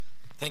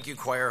Thank you,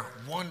 choir.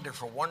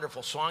 Wonderful,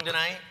 wonderful song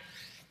tonight.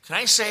 Can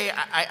I say,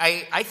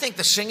 I think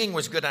the singing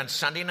was good on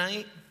Sunday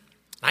night.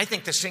 I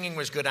think the singing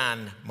was good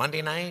on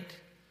Monday night.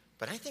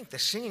 But I think the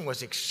singing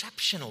was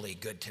exceptionally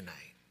good tonight.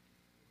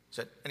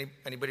 Does that,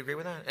 anybody agree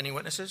with that? Any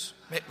witnesses?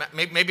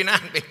 Maybe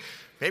not.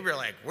 Maybe you're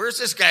like, where's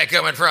this guy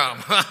coming from?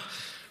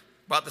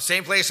 About the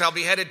same place I'll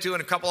be headed to in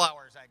a couple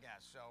hours, I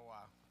guess.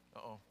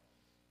 So,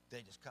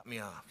 they just cut me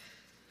off.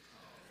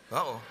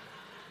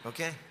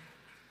 Okay.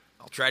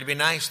 I'll try to be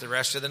nice the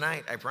rest of the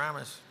night, I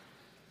promise.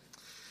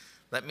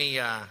 Let me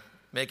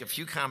make a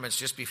few comments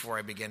just before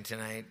I begin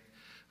tonight.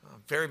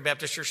 Ferry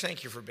Baptist Church,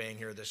 thank you for being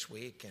here this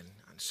week and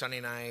on Sunday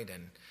night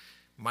and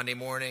Monday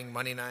morning,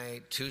 Monday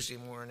night, Tuesday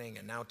morning,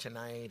 and now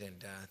tonight.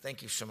 And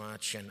thank you so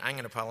much. And I'm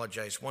going to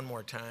apologize one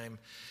more time.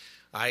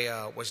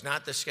 I was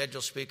not the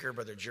scheduled speaker,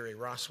 Brother Jerry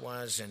Ross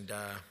was, and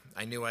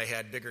I knew I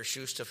had bigger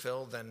shoes to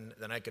fill than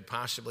I could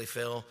possibly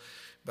fill.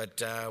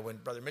 But when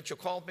Brother Mitchell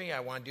called me, I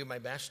wanted to do my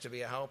best to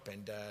be a help,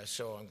 and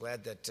so I'm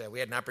glad that we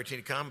had an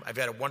opportunity to come. I've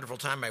had a wonderful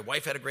time. My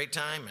wife had a great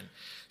time, and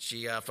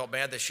she felt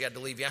bad that she had to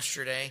leave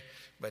yesterday,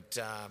 but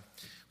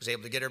was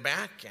able to get her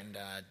back and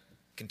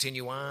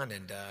continue on,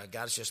 and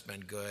God has just been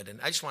good. And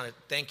I just want to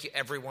thank you,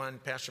 everyone.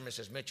 Pastor and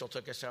Mrs. Mitchell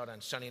took us out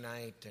on Sunday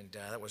night, and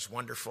that was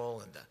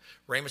wonderful. And the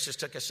Ramuses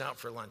took us out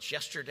for lunch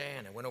yesterday,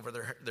 and I went over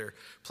their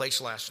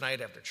place last night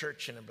after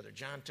church, and then Brother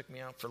John took me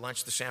out for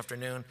lunch this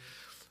afternoon.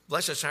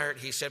 Bless his heart,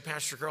 he said,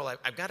 Pastor Girl,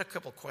 I've got a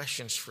couple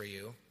questions for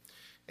you.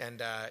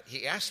 And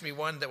he asked me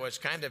one that was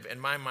kind of, in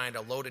my mind,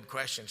 a loaded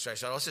question. So I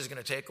said, this is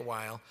going to take a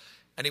while.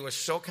 And he was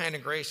so kind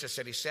and gracious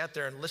that he sat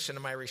there and listened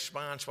to my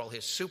response while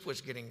his soup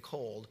was getting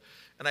cold.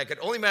 And I could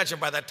only imagine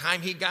by the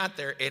time he got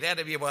there, it had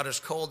to be about as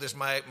cold as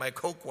my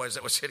Coke was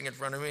that was sitting in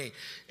front of me.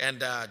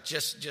 And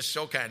just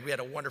so kind. We had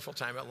a wonderful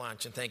time at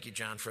lunch, and thank you,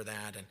 John, for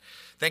that. And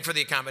thank you for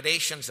the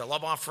accommodations, the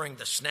love offering,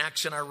 the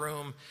snacks in our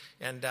room.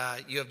 And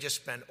you have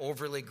just been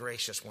overly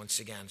gracious once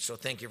again. So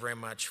thank you very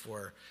much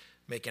for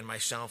making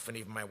myself and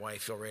even my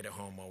wife feel right at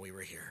home while we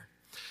were here.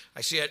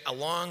 I see a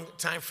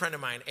long-time friend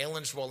of mine,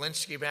 Alan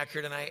Zwolinski, back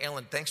here tonight.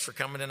 Alan, thanks for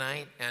coming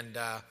tonight. And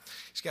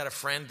he's got a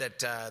friend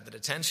that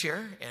attends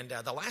here. And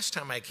the last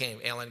time I came,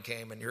 Alan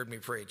came and heard me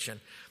preach. And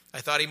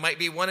I thought he might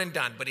be one and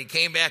done, but he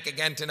came back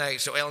again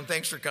tonight. So, Alan,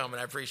 thanks for coming.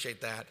 I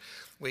appreciate that.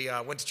 We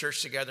went to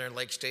church together in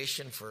Lake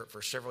Station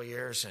for several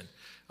years. And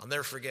I'll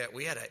never forget,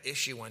 we had an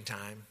issue one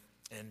time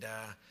and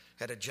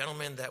had a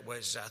gentleman that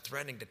was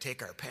threatening to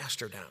take our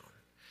pastor down.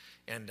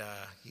 And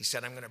he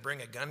said, I'm going to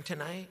bring a gun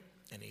tonight.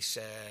 And he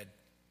said,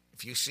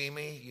 if you see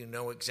me, you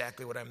know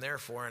exactly what I'm there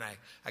for. And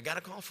I got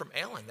a call from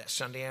Alan that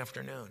Sunday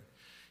afternoon.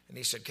 And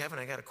he said, Kevin,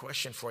 I got a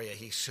question for you.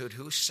 He said,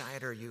 whose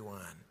side are you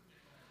on?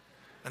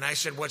 And I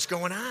said, what's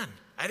going on?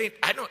 I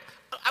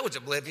was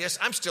oblivious.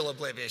 I'm still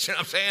oblivious. You know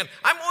what I'm saying?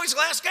 I'm always the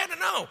last guy to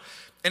know.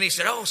 And he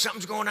said,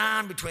 something's going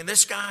on between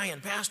this guy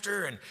and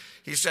pastor. And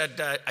he said,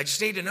 I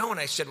just need to know. And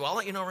I said, well, I'll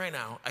let you know right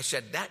now. I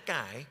said, that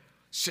guy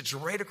sits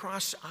right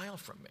across the aisle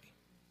from me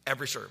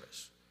every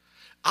service.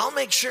 I'll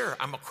make sure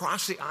I'm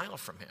across the aisle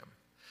from him.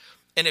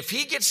 And if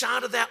he gets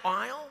out of that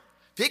aisle,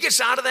 if he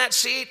gets out of that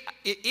seat,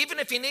 even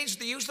if he needs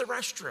to use the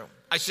restroom,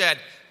 I said,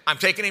 I'm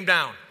taking him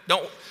down.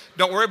 Don't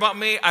worry about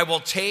me. I will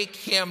take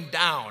him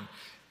down.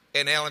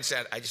 And Alan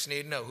said, I just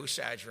need to know whose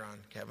side you're on,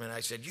 Kevin. And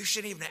I said, you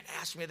shouldn't even have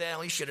asked me that.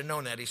 Alan. You should have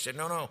known that. He said,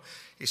 no.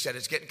 He said,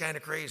 it's getting kind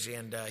of crazy.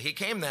 And he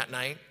came that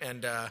night,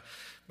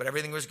 but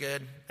everything was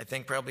good. I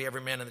think probably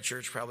every man in the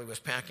church probably was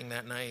packing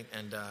that night.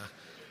 And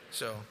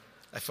so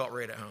I felt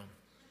right at home.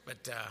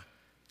 But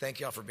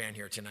thank you all for being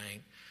here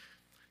tonight.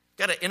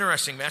 Got an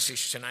interesting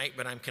message tonight,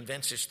 but I'm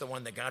convinced it's the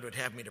one that God would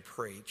have me to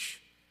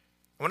preach.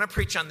 I want to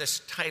preach on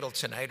this title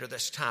tonight, or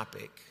this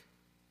topic,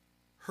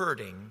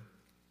 hurting,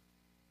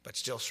 but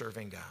still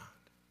serving God.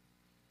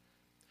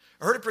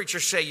 I heard a preacher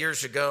say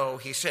years ago,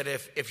 he said,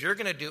 if you're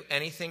going to do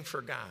anything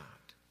for God,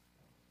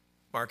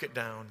 mark it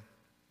down,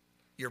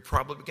 you're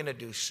probably going to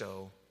do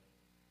so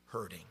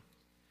hurting.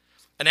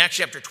 In Acts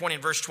chapter 20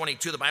 and verse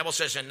 22, the Bible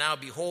says, and now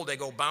behold, I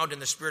go bound in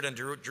the Spirit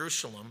unto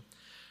Jerusalem,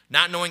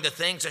 not knowing the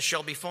things that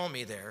shall befall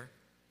me there,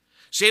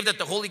 save that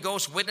the Holy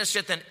Ghost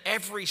witnesseth in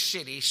every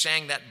city,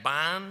 saying that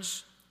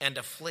bonds and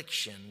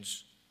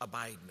afflictions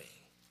abide me.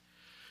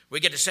 We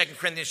get to 2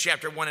 Corinthians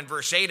chapter 1 and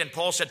verse 8, and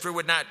Paul said, for we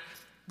would not,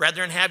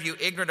 brethren, have you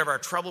ignorant of our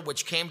trouble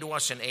which came to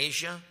us in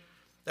Asia,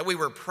 that we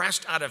were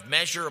pressed out of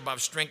measure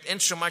above strength,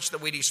 insomuch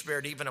that we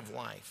despaired even of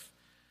life.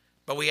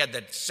 But we had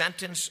the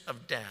sentence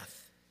of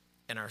death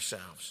in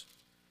ourselves.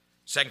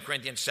 2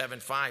 Corinthians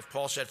 7:5,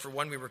 Paul said, for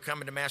when we were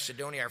coming to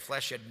Macedonia, our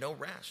flesh had no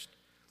rest,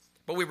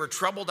 but we were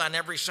troubled on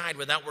every side.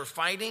 Without were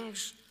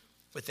fightings,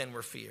 within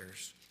were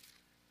fears.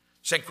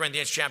 2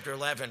 Corinthians chapter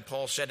 11,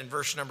 Paul said in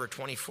verse number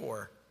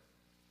 24,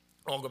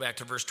 I'll go back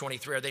to verse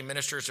 23, are they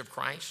ministers of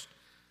Christ?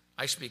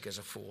 I speak as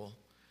a fool.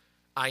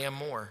 I am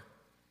more,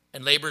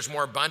 and labors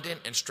more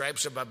abundant, and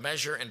stripes above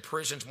measure, and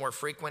prisons more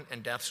frequent,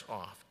 and deaths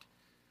oft.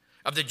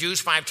 Of the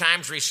Jews 5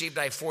 times received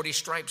I 40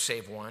 stripes,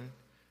 save one.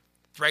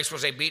 Thrice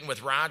was I beaten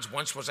with rods,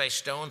 once was I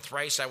stoned,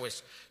 thrice I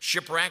was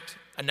shipwrecked,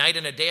 a night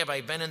and a day have I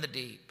been in the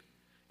deep.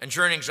 and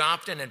journeyings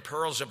often, and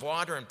perils of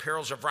water, and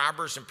perils of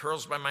robbers, and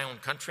perils by my own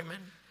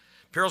countrymen,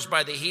 perils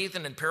by the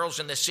heathen, and perils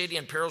in the city,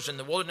 and perils in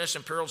the wilderness,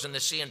 and perils in the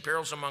sea, and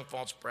perils among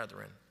false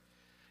brethren,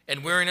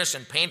 and weariness,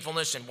 and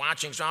painfulness, and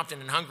watchings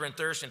often, and hunger, and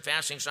thirst, and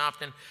fastings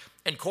often,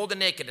 and cold and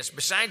nakedness,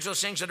 besides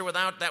those things that are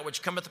without, that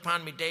which cometh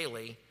upon me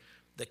daily,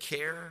 the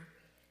care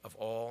of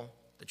all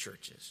the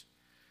churches.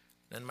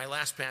 Then my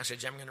last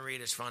passage I'm going to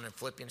read is found in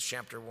Philippians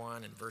chapter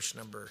 1 and verse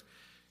number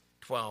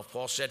 12.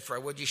 Paul said, "For I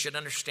would ye should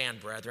understand,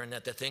 brethren,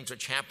 that the things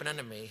which happen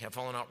unto me have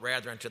fallen out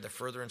rather unto the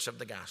furtherance of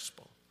the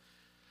gospel,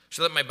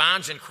 so that my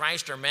bonds in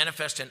Christ are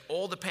manifest in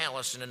all the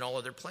palace and in all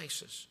other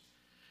places.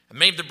 And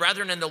many of the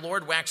brethren in the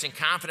Lord, waxing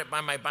confident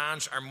by my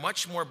bonds, are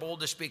much more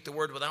bold to speak the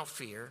word without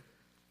fear.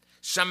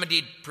 Some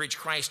indeed preach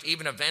Christ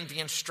even of envy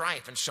and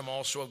strife, and some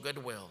also of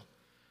goodwill.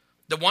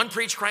 The one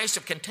preach Christ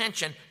of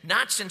contention,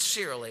 not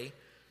sincerely,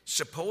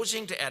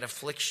 supposing to add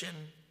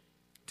affliction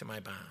to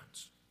my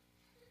bonds."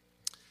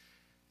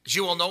 As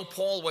you all know,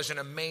 Paul was an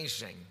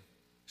amazing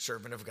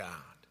servant of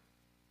God.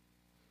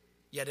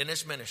 Yet in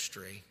his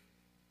ministry,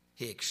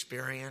 he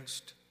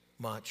experienced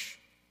much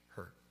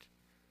hurt.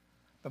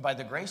 But by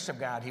the grace of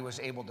God, he was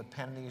able to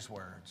pen these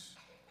words: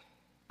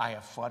 "I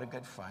have fought a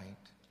good fight.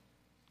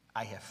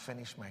 I have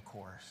finished my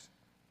course.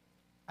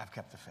 I've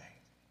kept the faith."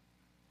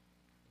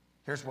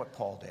 Here's what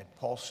Paul did.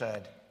 Paul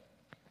said,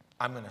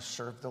 "I'm going to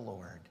serve the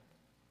Lord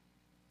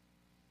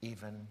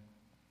even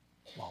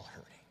while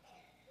hurting."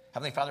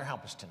 Heavenly Father,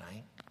 help us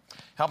tonight.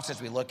 Help us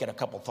as we look at a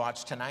couple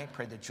thoughts tonight.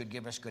 Pray that you'd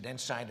give us good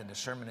insight and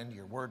discernment into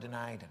your word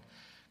tonight. And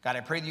God,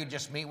 I pray that you'd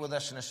just meet with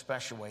us in a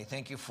special way.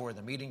 Thank you for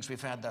the meetings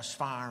we've had thus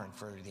far and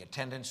for the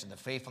attendance and the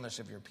faithfulness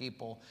of your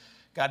people.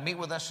 God, meet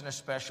with us in a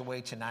special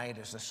way tonight.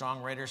 As the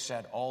songwriter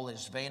said, all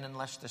is vain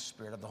unless the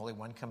Spirit of the Holy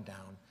One come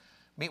down.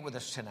 Meet with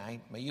us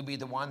tonight. May you be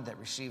the one that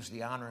receives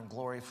the honor and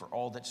glory for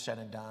all that's said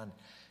and done.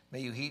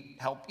 May you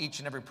help each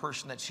and every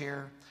person that's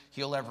here.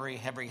 Heal every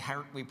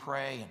heart, we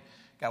pray. And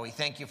God, we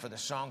thank you for the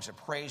songs of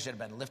praise that have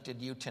been lifted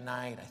to you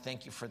tonight. I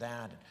thank you for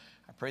that.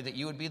 I pray that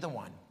you would be the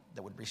one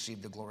that would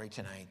receive the glory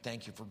tonight.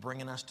 Thank you for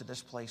bringing us to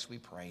this place, we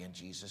pray in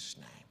Jesus'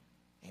 name.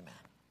 Amen.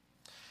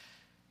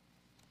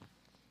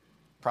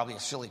 Probably a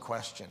silly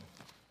question.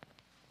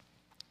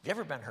 Have you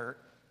ever been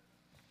hurt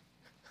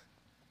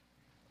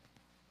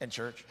in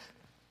church?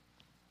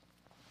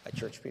 By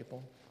church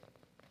people?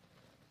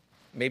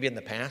 Maybe in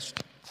the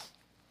past?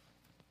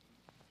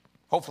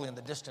 Hopefully in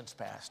the distant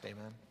past,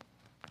 amen.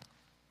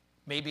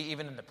 Maybe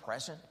even in the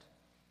present.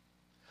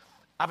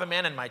 I have a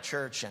man in my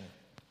church, and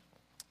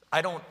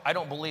I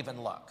don't believe in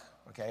luck,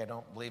 okay? I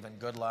don't believe in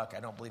good luck. I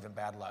don't believe in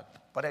bad luck.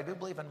 But I do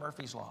believe in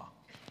Murphy's Law.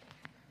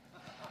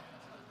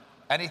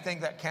 Anything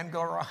that can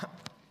go wrong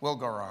will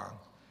go wrong.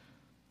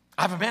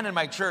 I have a man in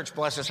my church,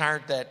 bless his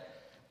heart, that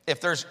if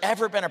there's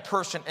ever been a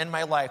person in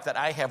my life that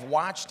I have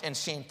watched and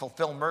seen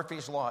fulfill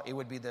Murphy's Law, it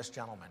would be this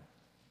gentleman.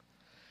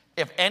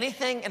 If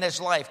anything in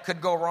his life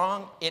could go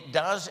wrong, it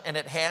does and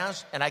it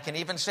has, and I can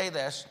even say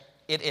this,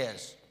 it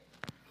is.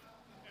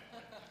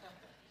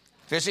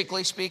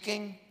 Physically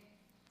speaking,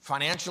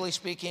 financially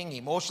speaking,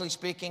 emotionally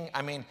speaking,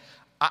 I mean,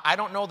 I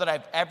don't know that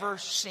I've ever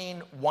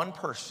seen one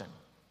person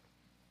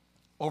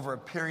over a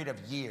period of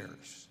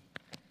years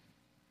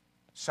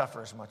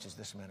suffer as much as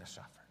this man has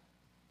suffered.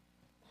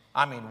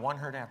 I mean, one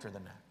hurt after the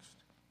next.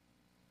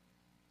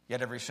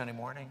 Yet every Sunday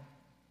morning,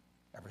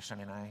 every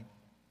Sunday night,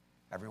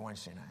 every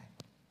Wednesday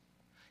night,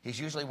 he's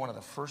usually one of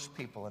the first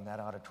people in that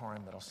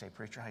auditorium that'll say,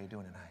 "Preacher, how you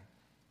doing tonight?"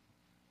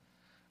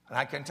 And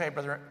I can tell you,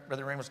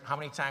 Brother Ramos, how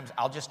many times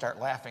I'll just start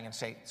laughing and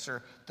say,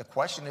 "Sir, the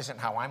question isn't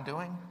how I'm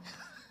doing.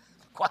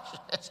 The question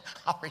is,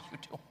 how are you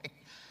doing?"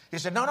 He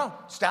said, no,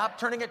 stop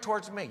turning it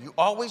towards me. You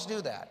always do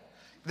that.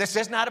 This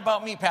is not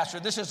about me, Pastor.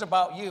 This is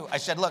about you. I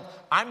said, look,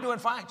 I'm doing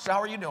fine. So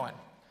how are you doing?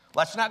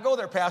 Let's not go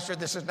there, Pastor.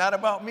 This is not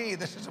about me.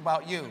 This is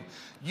about you.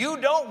 You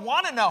don't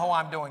want to know how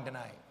I'm doing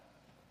tonight.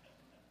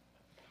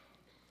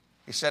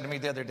 He said to me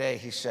the other day,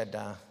 he said,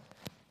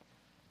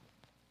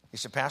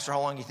 Pastor,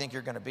 how long do you think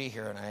you're going to be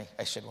here? And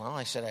I said,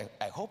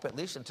 I hope at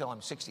least until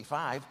I'm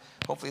 65.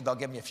 Hopefully they'll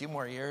give me a few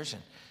more years,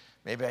 and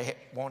maybe I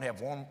won't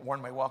have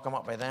worn my welcome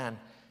up by then.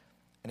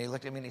 And he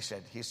looked at me and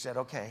he said,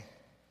 okay.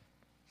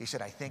 He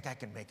said, I think I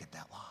can make it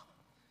that long.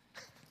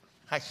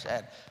 I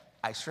said,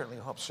 I certainly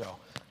hope so.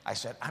 I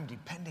said, I'm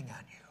depending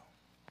on you.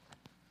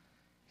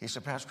 He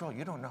said, Pastor Kroll,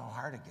 you don't know how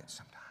hard it gets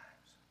sometimes.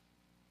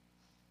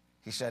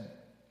 He said,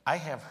 I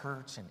have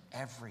hurts in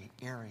every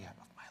area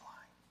of my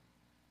life.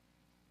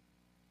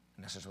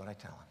 And this is what I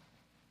tell him.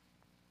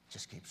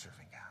 Just keep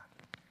serving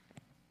God.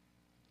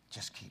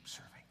 Just keep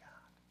serving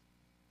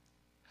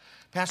God.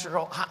 Pastor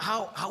Kroll,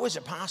 how is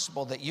it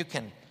possible that you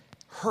can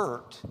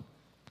hurt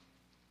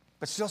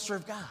but still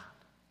serve God?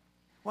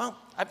 Well,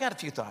 I've got a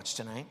few thoughts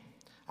tonight.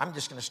 I'm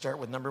just going to start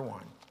with number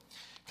one.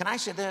 Can I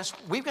say this?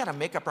 We've got to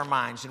make up our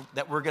minds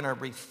that we're going to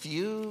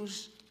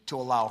refuse to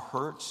allow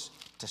hurts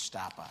to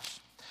stop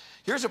us.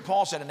 Here's what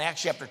Paul said in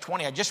Acts chapter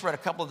 20. I just read a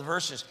couple of the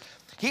verses.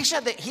 He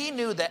said that he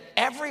knew that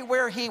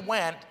everywhere he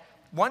went,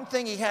 one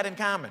thing he had in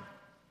common.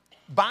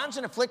 Bonds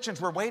and afflictions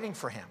were waiting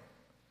for him.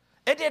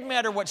 It didn't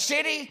matter what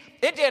city.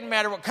 It didn't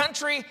matter what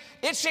country.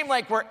 It seemed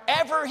like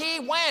wherever he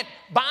went,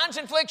 bonds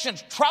and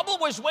afflictions, trouble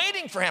was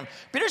waiting for him.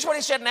 But here's what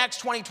he said in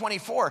Acts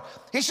 20:24.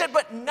 He said,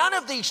 but none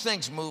of these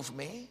things move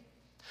me.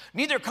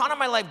 Neither count on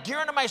my life dear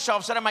unto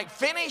myself, so that I might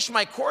finish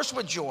my course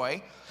with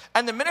joy,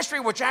 and the ministry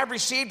which I have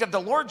received of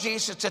the Lord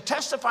Jesus to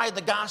testify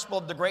the gospel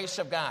of the grace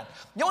of God.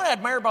 You know what I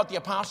admire about the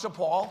Apostle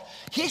Paul?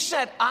 He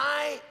said,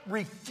 I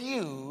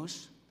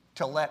refuse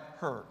to let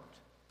hurt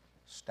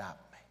stop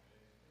me.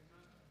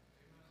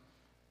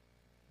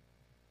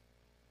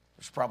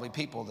 There's probably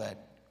people that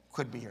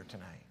could be here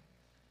tonight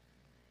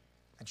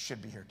and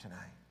should be here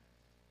tonight,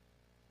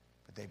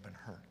 but they've been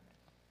hurt.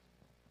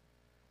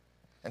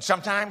 And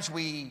sometimes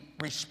we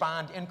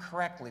respond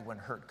incorrectly when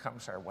hurt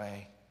comes our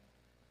way.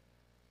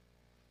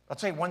 I'll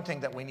tell you one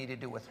thing that we need to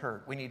do with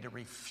hurt. We need to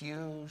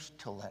refuse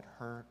to let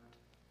hurt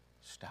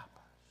stop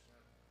us.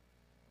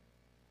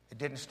 It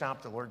didn't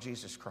stop the Lord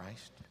Jesus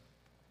Christ.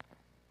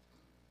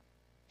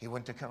 He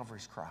went to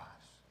Calvary's cross.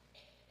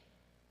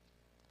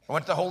 I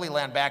went to the Holy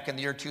Land back in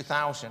the year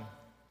 2000.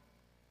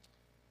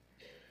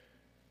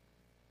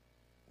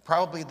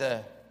 Probably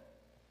the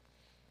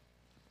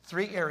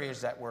three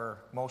areas that were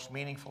most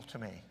meaningful to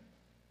me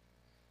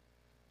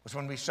was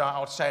when we saw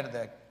outside of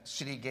the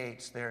city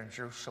gates there in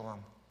Jerusalem,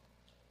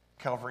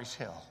 Calvary's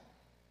Hill.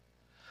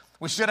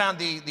 We stood on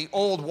the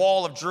old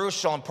wall of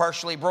Jerusalem,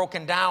 partially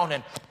broken down,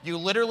 and you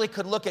literally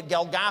could look at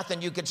Golgotha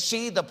and you could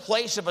see the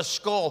place of a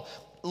skull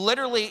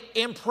literally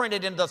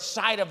imprinted in the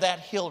side of that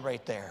hill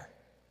right there.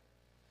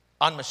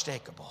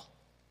 Unmistakable.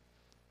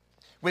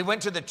 We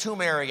went to the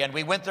tomb area, and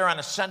we went there on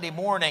a Sunday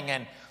morning,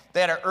 and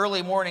they had an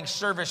early morning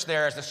service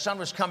there as the sun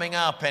was coming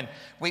up, and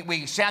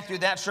we sat through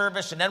that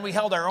service, and then we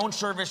held our own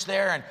service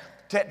there,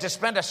 and to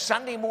spend a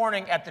Sunday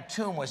morning at the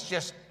tomb was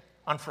just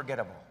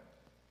unforgettable.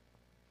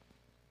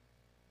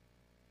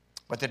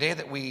 But the day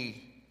that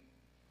we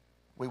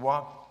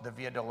walked the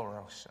Via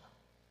Dolorosa,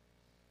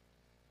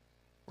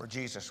 where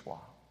Jesus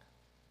walked,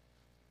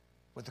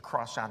 with the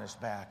cross on his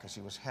back as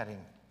he was heading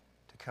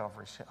to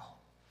Calvary's Hill.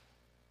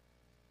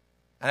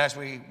 And as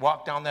we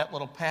walked down that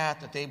little path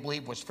that they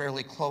believed was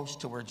fairly close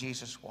to where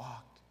Jesus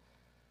walked,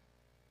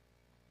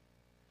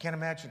 can't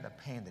imagine the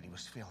pain that he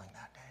was feeling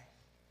that day.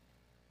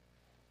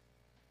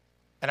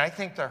 And I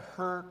think the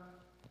hurt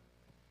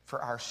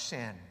for our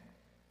sin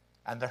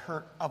and the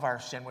hurt of our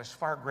sin was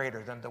far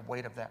greater than the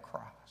weight of that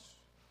cross.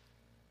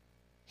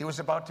 He was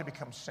about to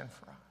become sin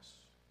for us.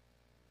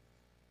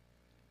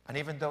 And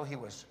even though he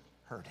was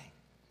hurting,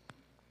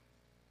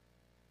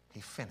 he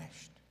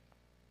finished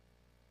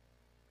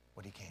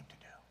what he came to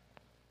do.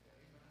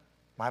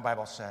 My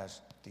Bible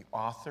says, the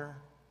author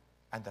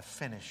and the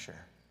finisher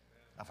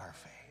of our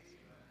faith.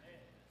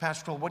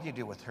 Pastor, what do you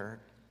do with hurt?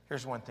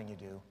 Here's one thing you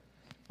do.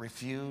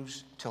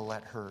 Refuse to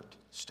let hurt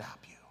stop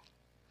you.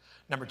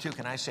 Number two,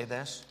 can I say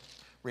this?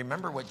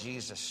 Remember what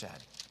Jesus said.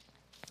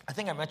 I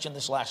think I mentioned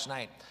this last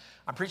night.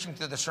 I'm preaching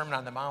through the Sermon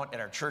on the Mount at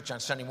our church on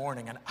Sunday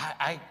morning, and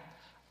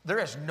there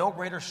is no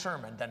greater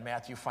sermon than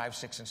Matthew 5,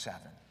 6, and 7.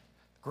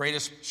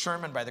 Greatest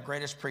sermon by the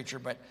greatest preacher,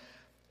 but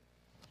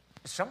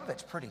some of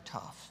it's pretty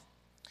tough.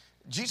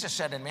 Jesus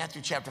said in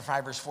Matthew chapter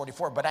 5, verse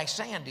 44, but I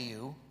say unto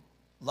you,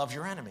 love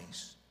your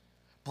enemies.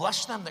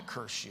 Bless them that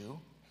curse you.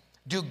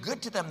 Do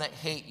good to them that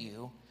hate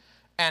you.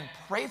 And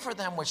pray for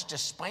them which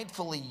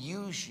despitefully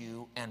use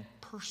you and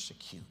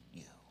persecute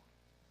you.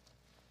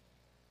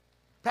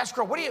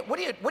 Pastor, what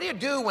do you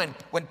do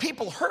when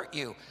people hurt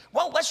you?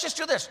 Well, let's just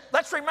do this.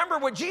 Let's remember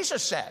what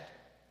Jesus said.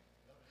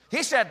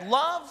 He said,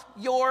 love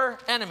your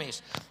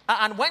enemies.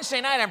 On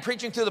Wednesday night, I'm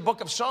preaching through the book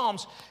of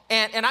Psalms,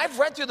 and I've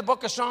read through the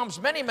book of Psalms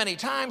many, many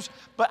times,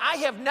 but I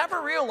have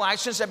never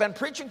realized since I've been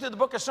preaching through the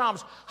book of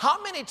Psalms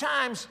how many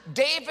times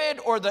David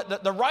or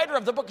the writer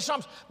of the book of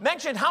Psalms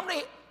mentioned how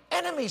many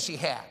enemies he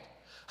had,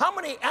 how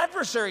many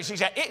adversaries he's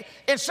had.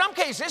 In some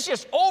cases, it's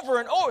just over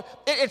and over.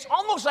 It's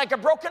almost like a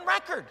broken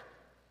record.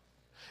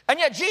 And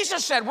yet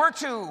Jesus said we're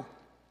to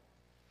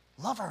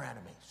love our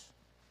enemies.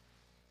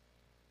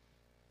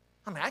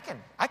 I mean,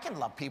 I can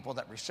love people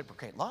that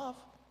reciprocate love.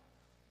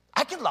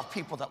 I can love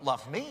people that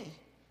love me.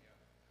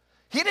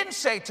 He didn't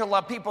say to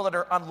love people that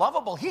are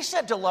unlovable. He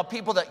said to love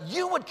people that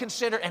you would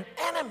consider an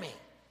enemy.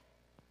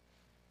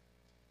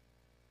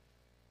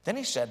 Then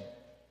he said,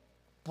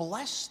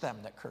 bless them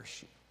that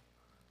curse you.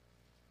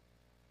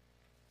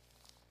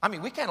 I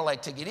mean, we kind of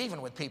like to get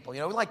even with people.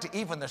 You know, we like to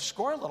even the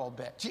score a little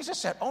bit. Jesus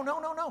said, oh,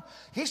 no.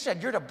 He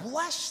said, you're to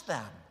bless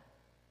them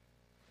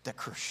that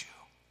curse you.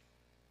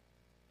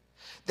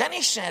 Then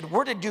he said,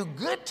 we're to do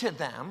good to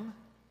them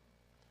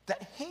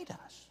that hate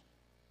us.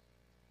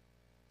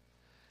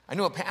 I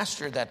knew a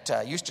pastor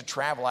that used to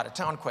travel out of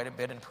town quite a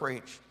bit and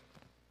preach.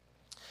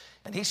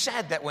 And he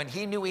said that when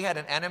he knew he had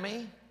an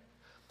enemy,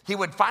 he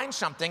would find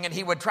something and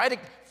he would try to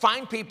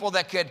find people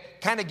that could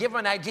kind of give him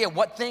an idea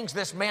what things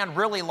this man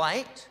really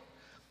liked.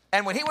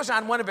 And when he was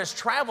on one of his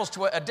travels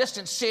to a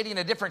distant city in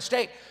a different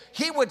state,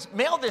 he would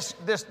mail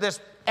this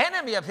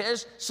enemy of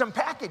his some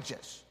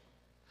packages.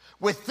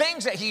 with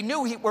things that he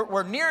knew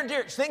were near and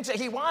dear, things that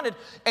he wanted,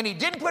 and he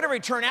didn't put a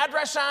return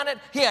address on it.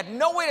 He had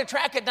no way to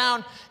track it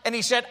down. And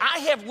he said, I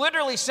have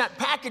literally sent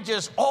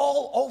packages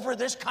all over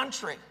this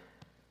country,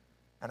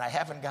 and I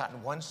haven't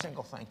gotten one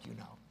single thank you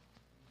note.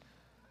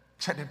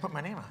 He said, I didn't put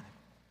my name on it.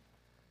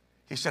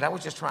 He said, I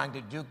was just trying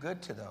to do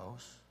good to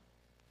those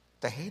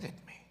that hated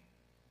me.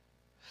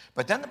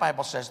 But then the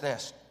Bible says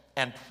this,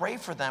 and pray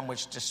for them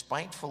which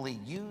despitefully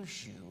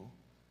use you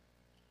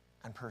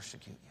and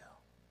persecute you.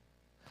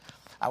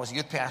 I was a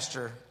youth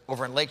pastor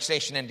over in Lake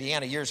Station,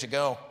 Indiana years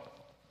ago,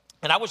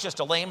 and I was just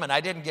a layman.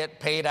 I didn't get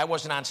paid. I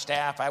wasn't on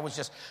staff.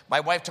 My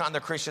wife taught in the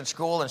Christian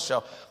school, and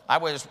so I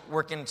was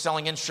working,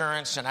 selling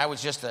insurance, and I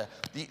was just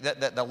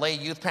the lay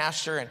youth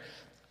pastor. And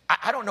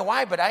I don't know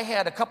why, but I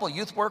had a couple of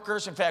youth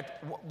workers. In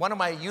fact, one of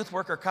my youth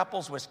worker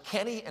couples was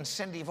Kenny and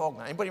Cindy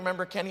Vogeland. Anybody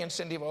remember Kenny and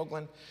Cindy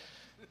Vogeland?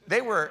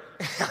 They were...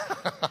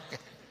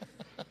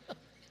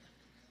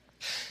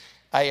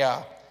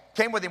 I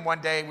came with him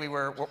one day. We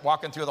were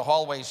walking through the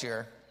hallways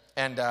here,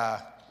 and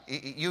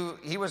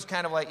he was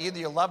kind of like either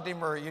you loved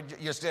him or you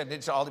just didn't.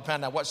 It all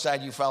depended on what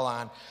side you fell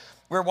on.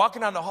 We were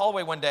walking down the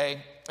hallway one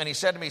day, and he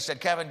said to me, he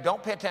said, Kevin,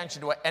 don't pay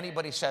attention to what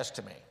anybody says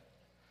to me.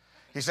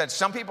 He said,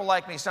 some people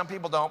like me, some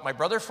people don't. My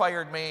brother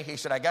fired me. He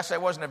said, I guess I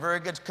wasn't a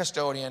very good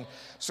custodian.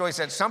 So he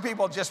said, some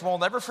people just will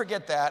never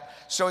forget that.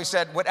 So he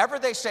said, whatever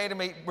they say to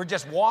me, we're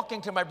just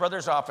walking to my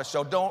brother's office,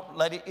 so don't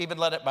even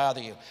let it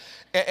bother you.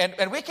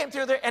 And we came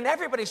through there, and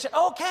everybody said,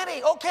 oh,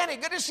 Kenny,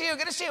 good to see you,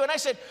 good to see you. And I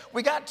said,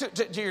 we got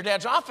to your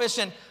dad's office,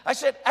 and I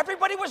said,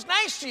 everybody was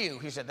nice to you.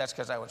 He said, that's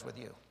because I was with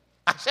you.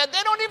 I said,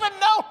 they don't even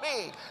know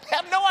me. They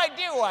have no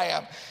idea who I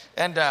am.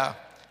 And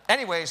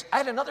anyways, I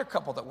had another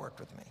couple that worked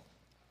with me.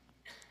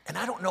 And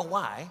I don't know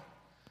why,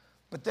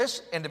 but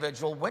this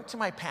individual went to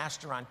my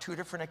pastor on 2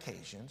 different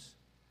occasions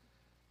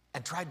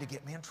and tried to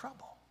get me in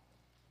trouble.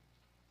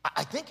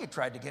 I think he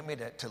tried to get me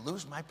to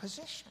lose my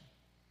position.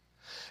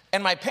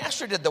 And my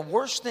pastor did the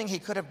worst thing he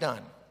could have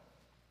done.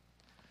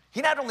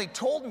 He not only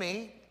told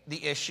me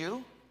the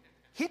issue,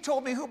 he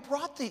told me who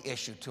brought the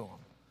issue to him.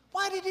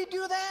 Why did he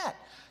do that?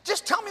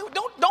 Just tell me,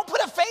 don't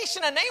put a face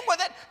and a name with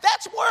it.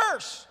 That's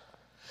worse.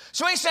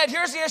 So he said,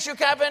 here's the issue,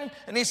 Kevin.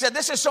 And he said,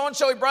 this is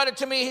so-and-so. He brought it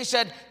to me. He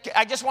said,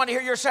 I just want to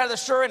hear your side of the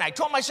story. And I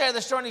told my side of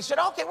the story. And he said,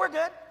 okay, we're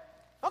good.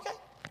 Okay,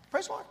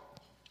 praise the Lord.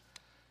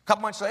 A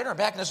couple months later, I'm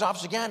back in his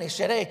office again. He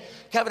said, hey,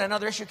 Kevin,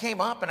 another issue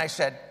came up. And I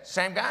said,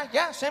 same guy?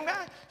 Yeah, same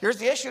guy. Here's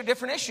the issue,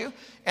 different issue.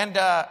 And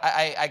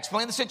I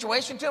explained the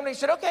situation to him. And he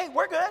said, okay,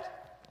 we're good.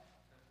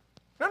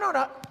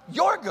 No,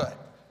 you're good.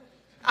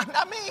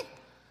 Not me.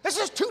 This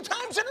is 2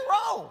 times in a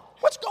row.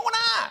 What's going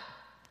on?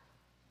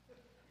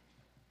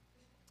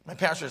 My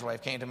pastor's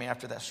wife came to me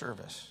after that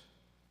service.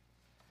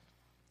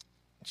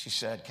 She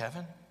said,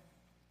 Kevin,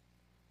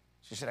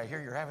 she said, I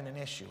hear you're having an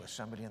issue with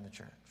somebody in the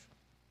church.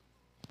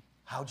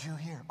 How'd you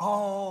hear?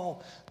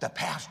 Oh, the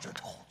pastor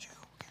told you.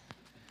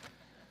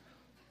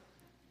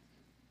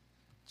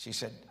 She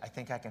said, I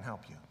think I can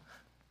help you.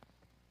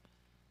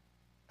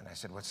 And I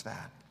said, what's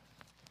that?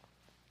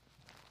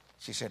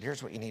 She said,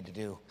 here's what you need to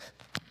do.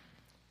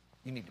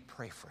 You need to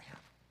pray for him.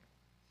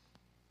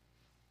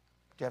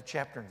 Do you have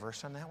chapter and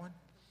verse on that one?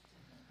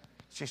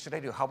 She said, I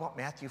do. How about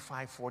Matthew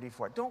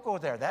 5:44? Don't go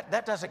there.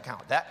 That doesn't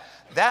count.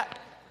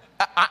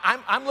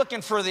 I'm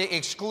looking for the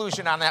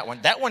exclusion on that one.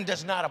 That one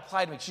does not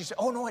apply to me. She said,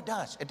 oh, no, it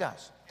does. It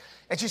does.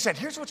 And she said,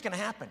 here's what's going to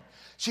happen.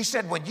 She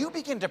said, when you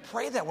begin to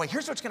pray that way,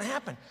 here's what's going to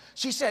happen.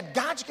 She said,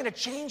 God's going to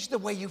change the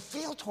way you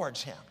feel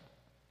towards him.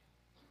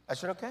 I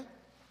said, okay,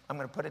 I'm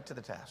going to put it to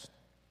the test.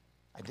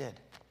 I did.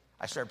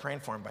 I started praying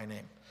for him by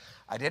name.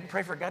 I didn't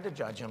pray for God to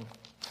judge him.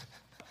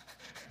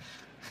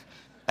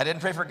 I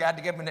didn't pray for God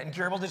to give him an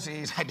incurable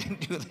disease. I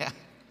didn't do that.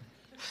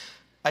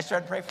 I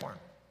started to pray for him.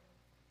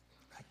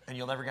 And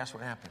you'll never guess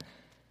what happened.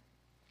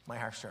 My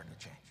heart started to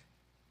change.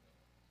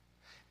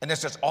 And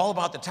this is all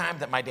about the time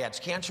that my dad's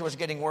cancer was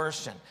getting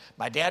worse, and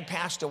my dad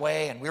passed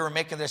away, and we were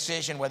making a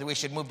decision whether we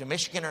should move to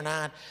Michigan or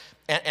not.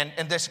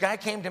 And this guy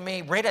came to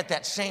me right at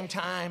that same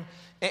time,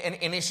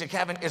 and he said,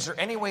 Kevin, is there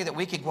any way that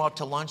we could go out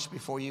to lunch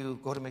before you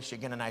go to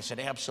Michigan? And I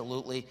said,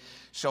 absolutely.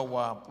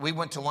 So we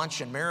went to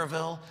lunch in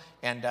Maryville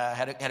and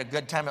had a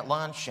good time at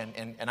lunch,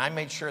 and I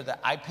made sure that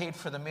I paid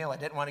for the meal. I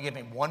didn't want to give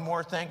him one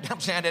more thing.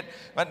 I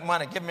didn't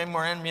want to give him any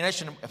more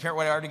ammunition,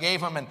 apparently I already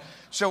gave him. And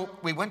so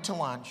we went to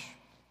lunch,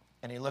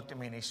 and he looked at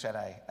me and he said,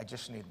 I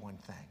just need one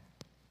thing.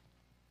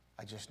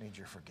 I just need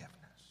your forgiveness.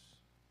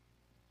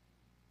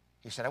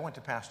 He said, I went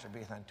to Pastor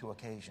Beath on 2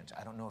 occasions.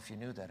 I don't know if you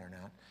knew that or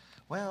not.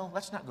 Well,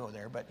 let's not go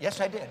there, but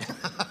yes, I did.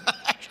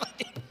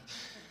 Actually.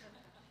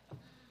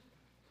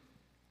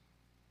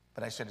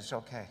 But I said, it's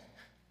okay.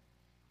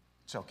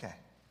 It's okay.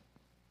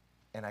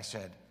 And I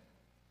said,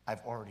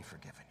 I've already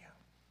forgiven you.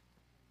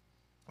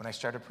 When I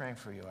started praying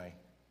for you, I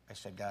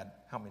said, God,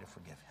 help me to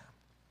forgive him.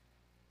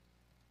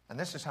 And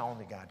this is how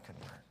only God can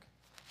work.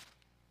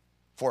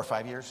 4 or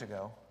 5 years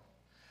ago,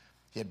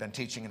 he had been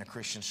teaching in a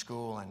Christian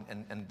school,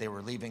 and they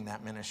were leaving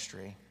that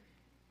ministry.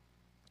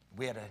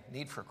 We had a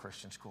need for a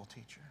Christian school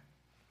teacher.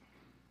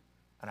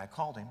 And I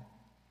called him,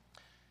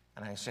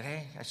 And I said,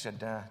 hey,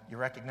 you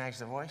recognize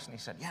the voice? And he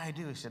said, yeah, I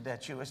do. He said,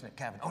 that's you, isn't it,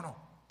 Kevin? Oh, no,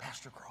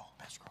 Pastor Kroll.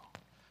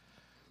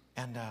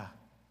 And I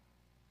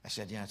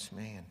said, yeah, it's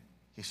me. And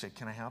he said,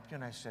 can I help you?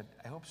 And I said,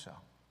 I hope so.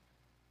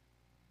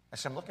 I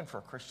said, I'm looking for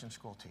a Christian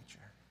school teacher.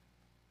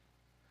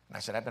 And I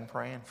said, I've been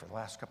praying for the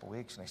last couple of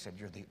weeks. And I said,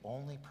 you're the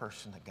only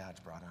person that God's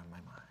brought on my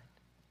mind.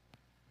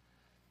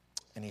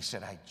 And he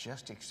said, I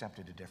just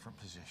accepted a different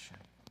position.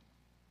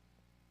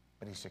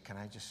 But he said, can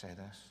I just say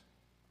this?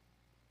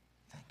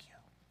 Thank you.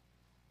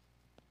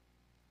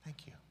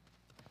 Thank you.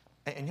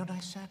 And you know what I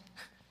said?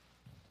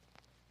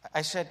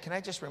 I said, can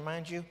I just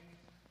remind you,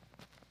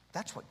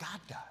 that's what God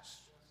does.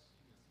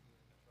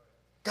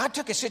 God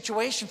took a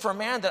situation for a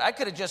man that I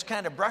could have just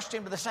kind of brushed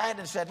him to the side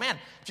and said, man,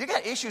 if you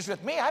got issues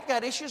with me, I've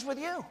got issues with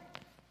you.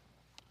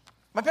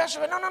 My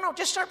pastor said, no,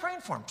 just start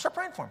praying for him. Start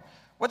praying for him.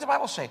 What did the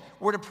Bible say?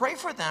 We're to pray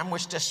for them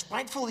which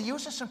despitefully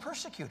use us and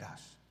persecute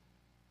us.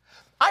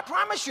 I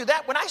promise you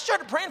that when I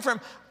started praying for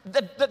him,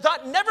 the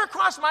thought never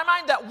crossed my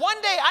mind that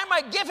one day I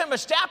might give him a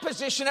staff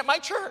position at my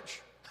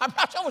church.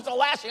 That was the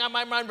last thing on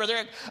my mind, Brother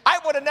Eric. I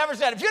would have never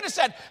said, if you'd have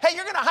said, hey,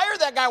 you're going to hire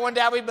that guy one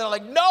day, I would have been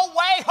like, no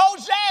way,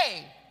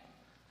 Jose.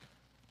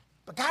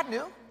 But God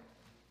knew.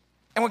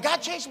 And when God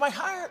changed my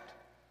heart,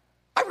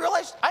 I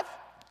realized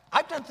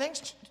I've done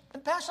things in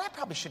the past I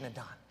probably shouldn't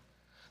have done.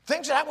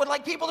 Things that I would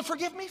like people to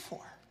forgive me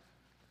for.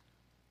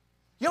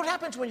 You know what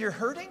happens when you're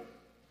hurting?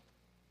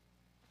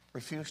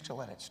 Refuse to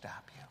let it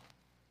stop you.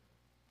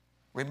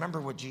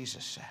 Remember what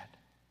Jesus said.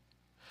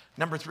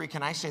 Number 3,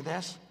 can I say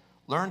this?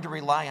 Learn to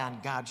rely on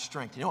God's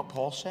strength. You know what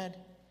Paul said?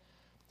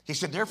 He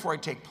said, therefore I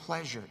take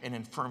pleasure in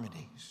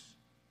infirmities,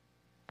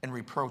 in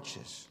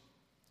reproaches,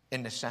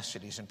 in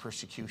necessities and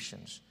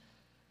persecutions,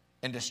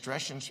 in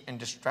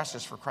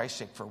distresses for Christ's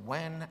sake. For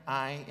when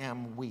I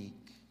am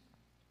weak,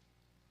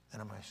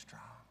 then am I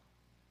strong.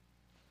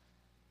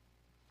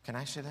 Can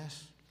I say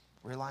this?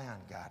 Rely on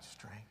God's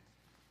strength.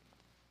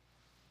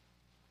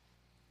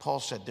 Paul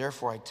said,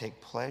 therefore I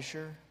take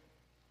pleasure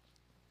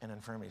in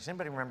infirmities.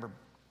 Anybody remember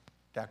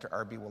Dr.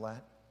 R.B.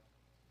 Willett?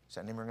 Does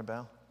that name ring a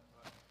bell?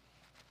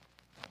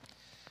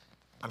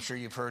 I'm sure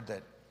you've heard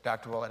that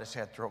Dr. Willett has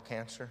had throat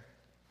cancer.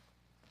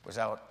 Was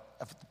out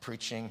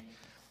preaching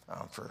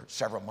for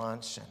several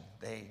months, and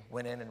they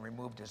went in and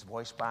removed his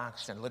voice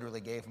box and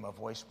literally gave him a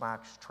voice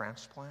box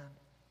transplant.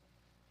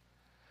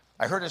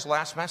 I heard his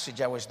last message.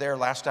 I was there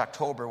last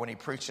October when he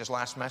preached his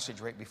last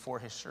message right before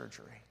his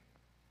surgery.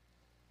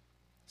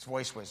 His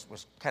voice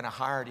was kind of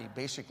hard. He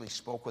basically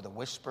spoke with a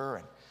whisper,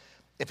 and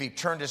if he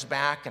turned his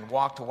back and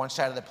walked to one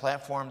side of the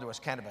platform, there was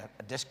kind of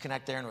a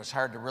disconnect there, and it was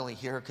hard to really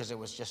hear because it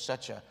was just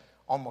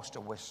almost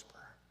a whisper.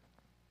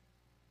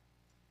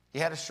 He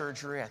had a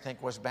surgery, I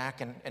think was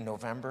back in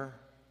November,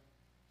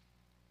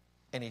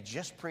 and he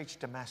just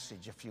preached a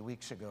message a few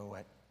weeks ago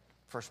at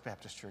First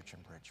Baptist Church in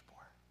Bridgeport.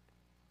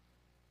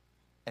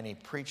 And he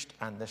preached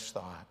on this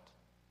thought,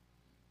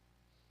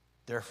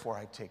 therefore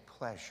I take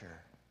pleasure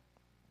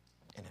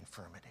in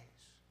infirmities.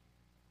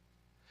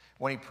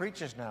 When he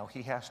preaches now,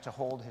 he has to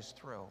hold his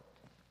throat.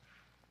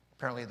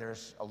 Apparently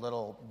there's a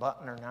little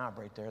button or knob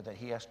right there that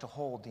he has to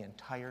hold the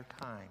entire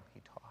time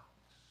he talks.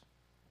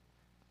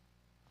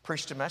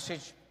 Preached a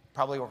message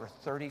probably over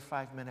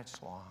 35 minutes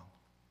long.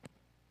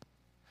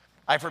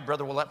 I've heard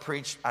Brother Willett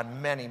preach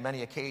on many,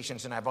 many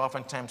occasions, and I've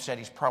oftentimes said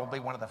he's probably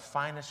one of the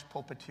finest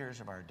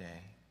pulpiteers of our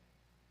day.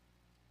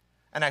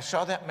 And I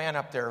saw that man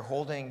up there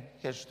holding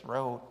his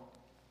throat.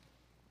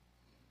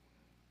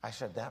 I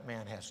said, that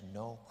man has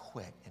no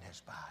quit in his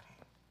body.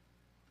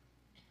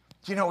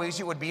 Do you know how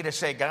easy it would be to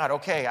say, God,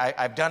 okay,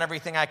 I've done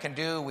everything I can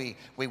do. We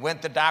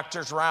went the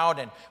doctor's route,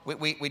 and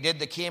we did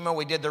the chemo,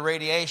 we did the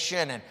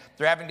radiation, and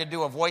they're having to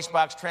do a voice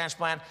box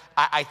transplant.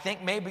 I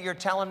think maybe you're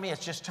telling me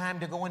it's just time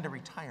to go into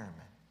retirement.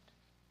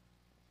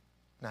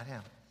 Not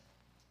him.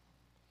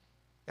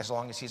 As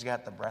long as he's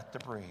got the breath to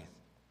breathe,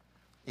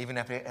 even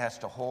if he has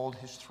to hold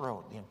his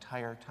throat the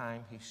entire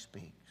time he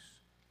speaks,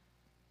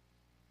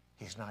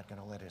 he's not going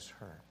to let his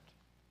hurt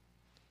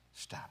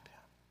stop him.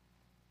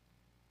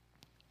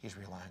 He's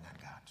relying on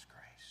God's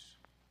grace,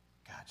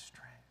 God's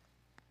strength.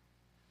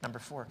 Number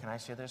 4, can I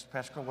say this?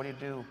 Pastor, what do you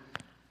do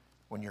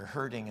when you're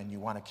hurting and you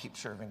want to keep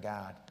serving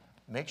God?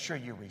 Make sure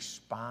you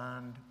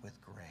respond with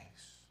grace.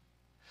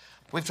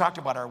 We've talked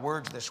about our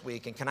words this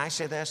week, and can I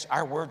say this?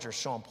 Our words are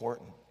so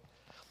important.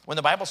 When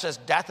the Bible says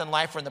death and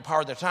life are in the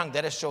power of the tongue,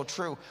 that is so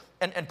true.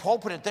 And Paul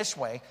put it this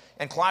way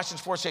in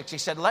Colossians 4:6. He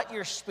said, let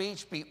your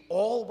speech be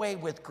always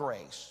with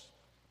grace.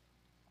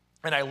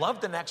 And I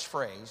love the next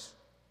phrase,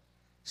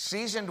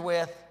 seasoned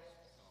with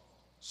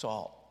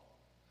salt.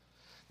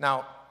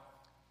 Now,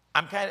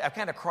 I've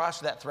kind of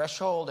crossed that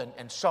threshold,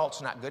 and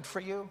salt's not good for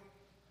you.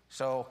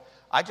 So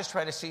I just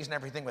try to season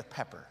everything with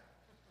pepper.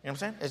 You know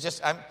what I'm saying? It's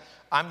just,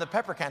 I'm the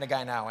pepper kind of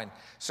guy now. And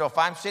so if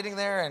I'm sitting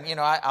there and,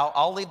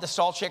 I'll leave the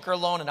salt shaker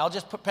alone and I'll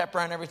just put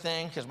pepper on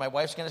everything because my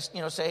wife's going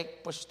to, say,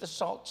 push the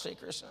salt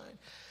shaker aside.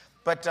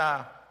 But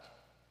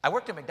I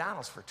worked at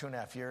McDonald's for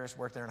 2.5 years,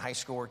 worked there in high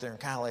school, worked there in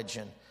college.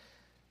 And,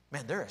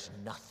 man, there is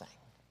nothing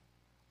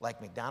like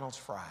McDonald's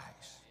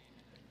fries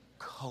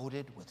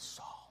coated with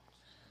salt.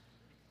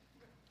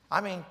 I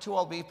mean, 2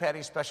 old beef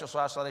patties, special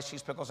sauce, lettuce,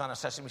 cheese, pickles on a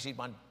sesame seed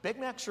bun. Big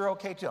Macs are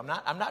okay too. I'm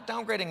not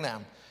downgrading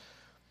them.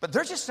 But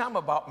there's just something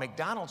about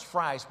McDonald's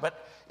fries.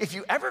 But if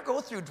you ever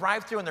go through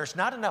drive-thru and there's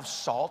not enough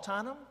salt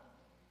on them,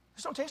 they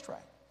just don't taste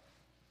right.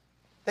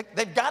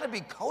 They've got to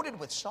be coated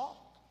with salt.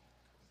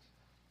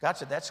 God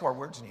said that's who our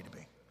words need to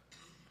be.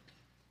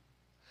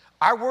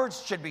 Our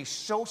words should be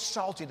so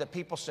salty that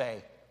people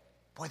say,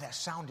 boy, that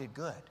sounded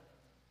good.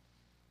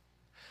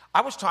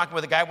 I was talking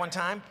with a guy one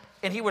time,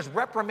 and he was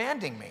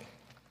reprimanding me.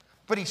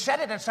 But he said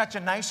it in such a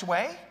nice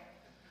way.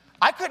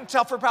 I couldn't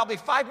tell for probably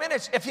 5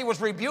 minutes if he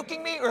was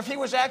rebuking me or if he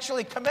was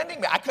actually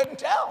commending me. I couldn't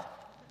tell.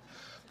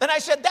 And I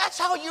said, that's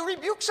how you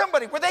rebuke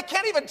somebody, where they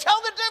can't even tell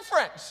the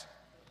difference.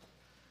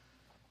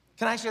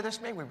 Can I say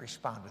this? May we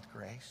respond with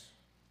grace.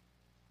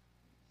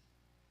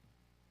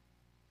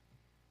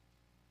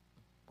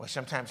 Boy,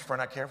 sometimes if we're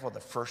not careful, the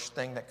first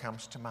thing that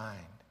comes to mind,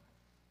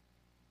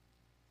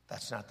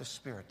 that's not the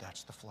spirit,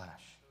 that's the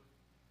flesh.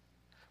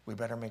 We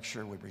better make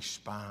sure we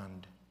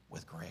respond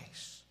with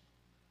grace.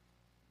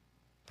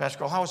 Pastor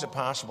Cole, how is it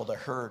possible to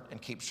hurt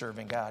and keep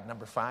serving God?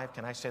 Number 5,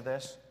 can I say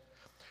this?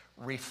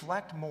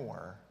 Reflect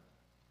more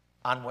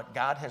on what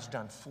God has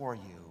done for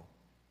you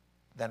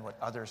than what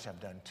others have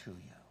done to you.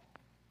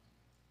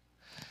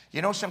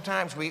 You know,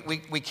 sometimes we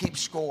keep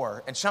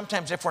score, and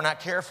sometimes if we're not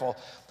careful,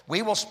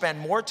 we will spend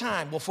more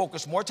time, we'll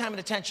focus more time and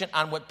attention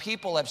on what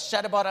people have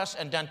said about us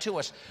and done to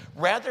us,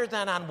 rather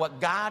than on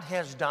what God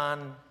has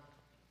done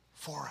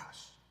for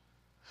us.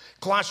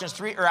 Lamentations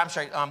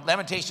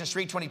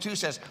 3:22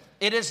 says,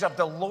 it is of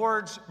the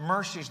Lord's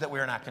mercies that we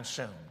are not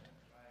consumed,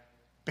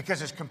 because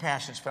his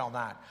compassions fail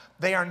not.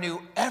 They are new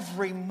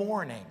every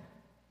morning.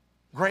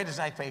 Great is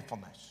thy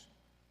faithfulness.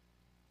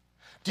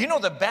 Do you know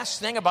the best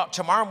thing about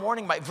tomorrow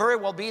morning might very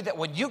well be that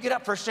when you get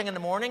up first thing in the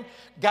morning,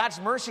 God's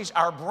mercies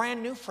are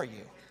brand new for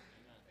you.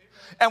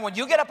 And when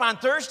you get up on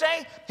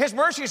Thursday, his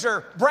mercies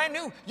are brand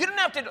new. You don't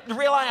have to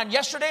rely on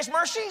yesterday's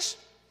mercies.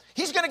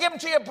 He's going to give them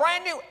to you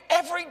brand new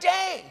every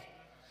day.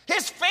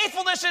 His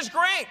faithfulness is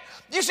great.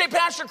 You say,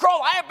 Pastor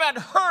Crowell, I have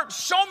been hurt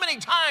so many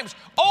times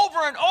over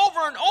and over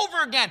and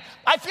over again.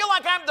 I feel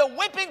like I'm the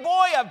whipping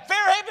boy of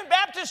Fairhaven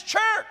Baptist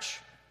Church.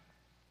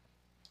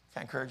 Can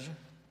I encourage you?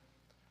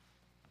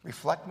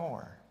 Reflect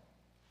more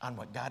on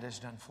what God has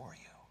done for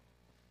you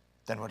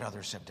than what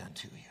others have done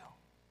to you.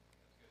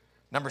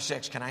 Number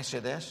 6, can I say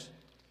this?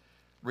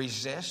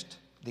 Resist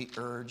the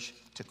urge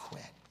to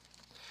quit.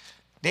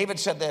 David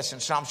said this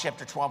in Psalm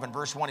chapter 12 and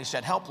verse 1. He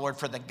said, help, Lord,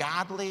 for the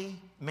godly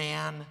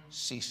man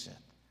ceaseth,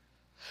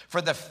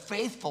 for the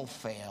faithful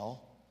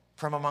fail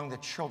from among the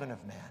children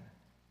of men.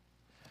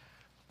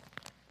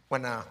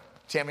 When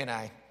Tammy and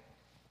I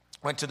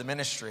went to the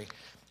ministry,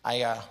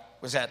 I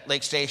was at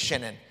Lake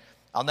Station, and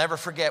I'll never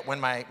forget when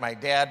my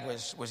dad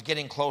was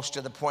getting close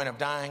to the point of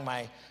dying.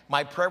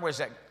 My prayer was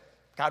that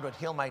God would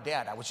heal my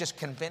dad. I was just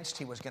convinced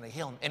he was going to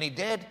heal him. And he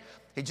did.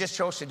 He just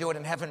chose to do it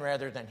in heaven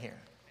rather than here.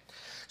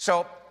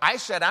 So I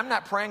said, I'm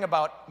not praying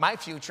about my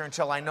future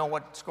until I know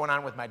what's going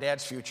on with my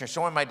dad's future.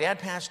 So when my dad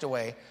passed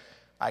away,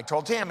 I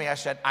told Tammy, I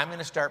said, I'm going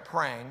to start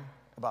praying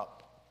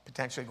about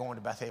potentially going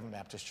to Beth Haven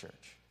Baptist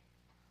Church.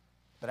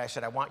 But I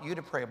said, I want you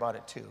to pray about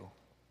it too.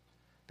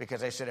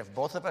 Because I said, if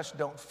both of us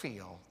don't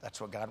feel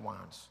that's what God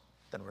wants,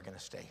 then we're going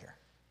to stay here.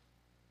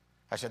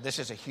 I said, this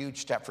is a huge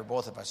step for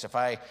both of us. If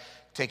I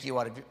take you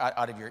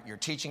out of your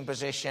teaching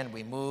position,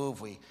 we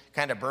move, we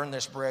kind of burn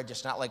this bridge.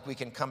 It's not like we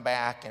can come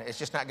back, and it's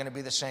just not going to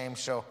be the same.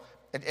 So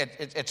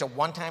it's a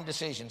one-time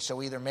decision. So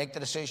we either make the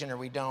decision or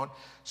we don't.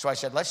 So I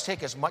said, let's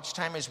take as much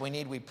time as we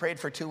need. We prayed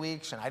for 2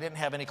 weeks, and I didn't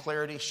have any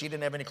clarity. She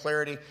didn't have any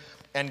clarity.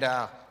 And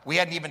we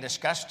hadn't even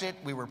discussed it.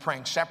 We were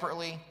praying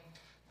separately.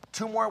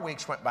 2 more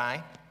weeks went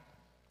by.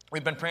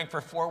 We've been praying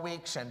for 4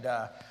 weeks, and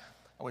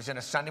I was in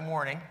a Sunday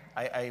morning.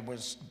 I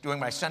was doing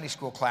my Sunday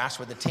school class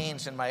with the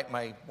teens, and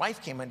my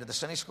wife came into the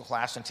Sunday school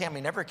class, and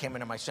Tammy never came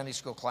into my Sunday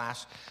school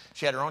class.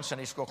 She had her own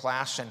Sunday school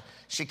class, and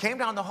she came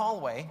down the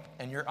hallway,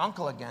 and your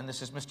uncle again,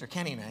 this is Mr.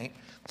 Kenny Knight,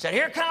 said,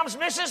 here comes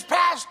Mrs.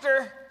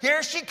 Pastor.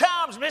 Here she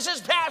comes,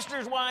 Mrs.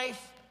 Pastor's wife.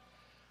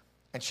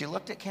 And she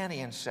looked at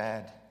Kenny and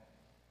said,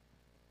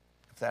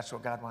 if that's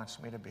what God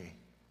wants me to be,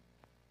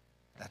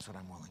 that's what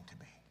I'm willing to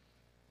be.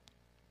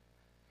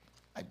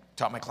 I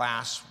taught my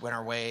class, went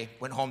our way,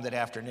 went home that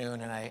afternoon,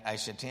 and I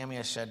said, Tammy,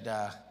 I said,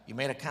 you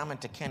made a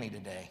comment to Kenny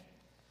today.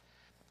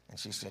 And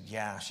she said,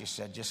 yeah. She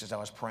said, just as I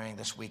was praying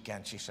this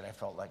weekend, she said, I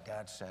felt like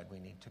God said we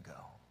need to go.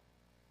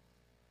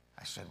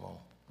 I said,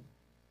 well,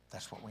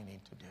 that's what we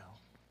need to do.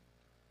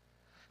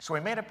 So we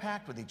made a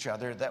pact with each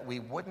other that we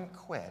wouldn't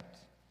quit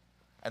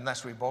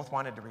unless we both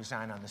wanted to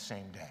resign on the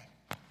same day.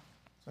 You know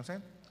what I'm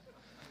saying?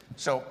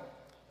 So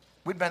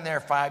we'd been there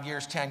 5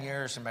 years, 10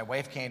 years, and my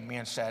wife came to me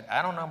and said,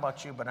 I don't know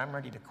about you, but I'm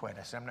ready to quit.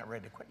 I said, I'm not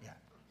ready to quit yet.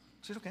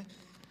 She said, okay.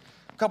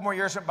 A couple more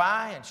years went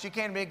by, and she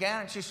came to me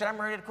again, and she said, I'm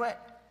ready to quit.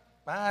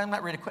 I'm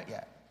not ready to quit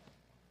yet.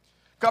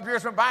 A couple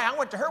years went by, I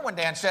went to her one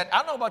day and said, I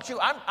don't know about you,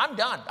 I'm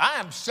done. I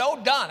am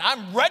so done.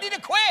 I'm ready to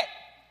quit.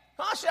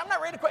 I said, I'm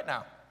not ready to quit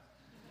now.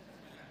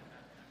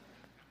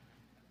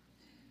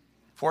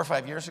 4 or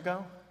 5 years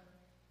ago,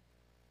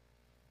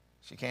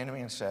 She came to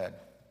me and said,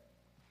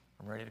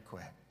 I'm ready to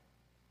quit.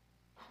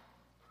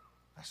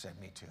 I said,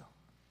 me too.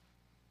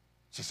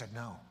 She said,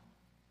 no.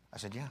 I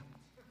said, yeah.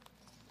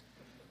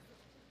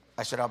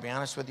 I said, I'll be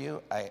honest with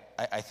you.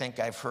 I think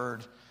I've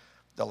heard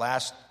the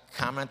last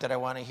comment that I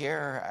want to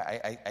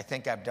hear. I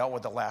think I've dealt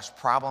with the last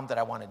problem that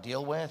I want to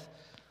deal with.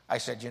 I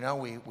said,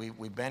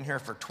 we've been here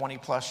for 20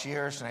 plus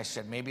years, and I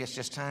said, maybe it's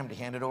just time to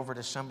hand it over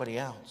to somebody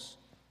else.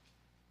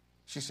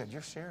 She said,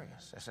 you're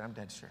serious? I said, I'm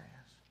dead serious.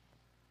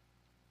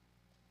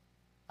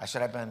 I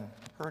said, I've been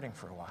hurting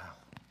for a while.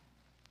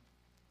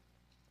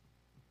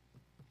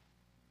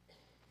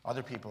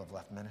 Other people have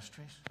left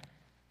ministries.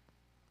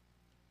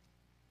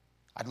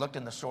 I'd looked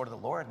in the sword of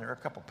the Lord, and there are a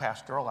couple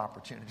pastoral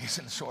opportunities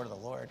in the sword of the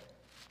Lord.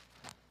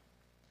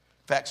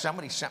 In fact,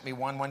 somebody sent me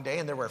one day,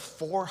 and there were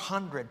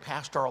 400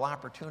 pastoral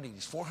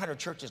opportunities, 400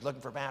 churches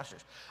looking for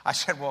pastors. I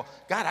said, well,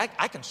 God,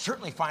 I can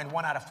certainly find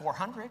one out of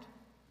 400. And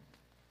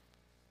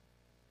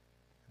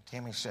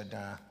Tammy said,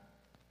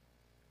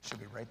 should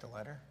we write the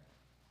letter?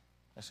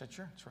 I said,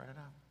 sure, let's write it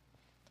out.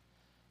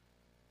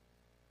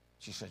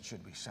 She said,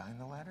 should we sign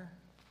the letter?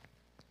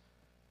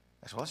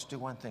 I said, well, let's do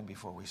one thing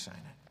before we sign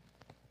it.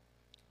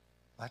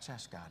 Let's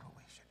ask God what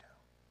we should do.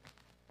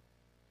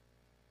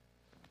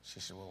 She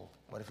said, well,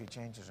 what if he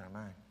changes our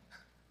mind?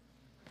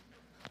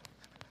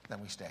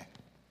 Then we stay.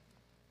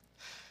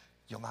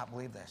 You'll not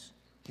believe this.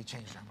 He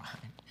changed our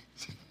mind.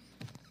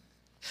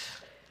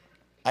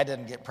 I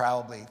didn't get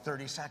probably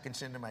 30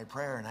 seconds into my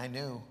prayer, and I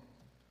knew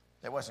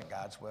it wasn't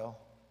God's will.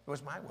 It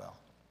was my will.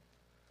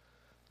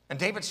 And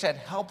David said,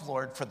 help,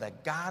 Lord, for the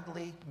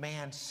godly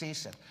man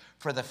ceaseth,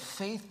 for the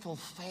faithful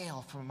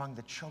fail from among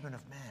the children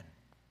of men.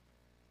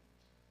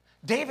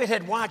 David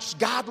had watched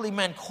godly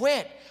men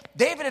quit.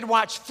 David had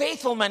watched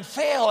faithful men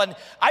fail. And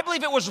I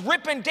believe it was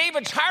ripping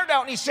David's heart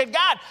out. And he said,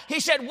 God, he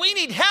said, we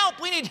need help.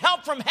 We need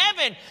help from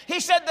heaven. He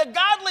said, the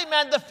godly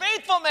men, the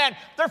faithful men,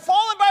 they're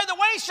falling by the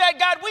wayside.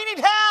 God, we need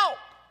help.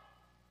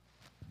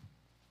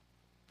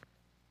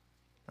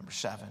 Number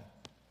 7,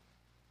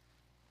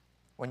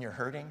 when you're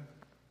hurting,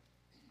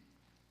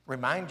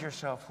 remind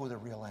yourself who the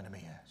real enemy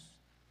is.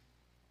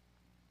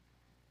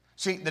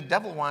 See, the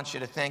devil wants you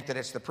to think that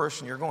it's the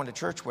person you're going to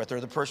church with or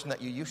the person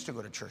that you used to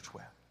go to church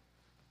with.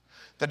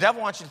 The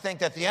devil wants you to think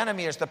that the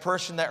enemy is the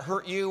person that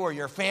hurt you or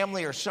your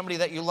family or somebody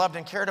that you loved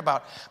and cared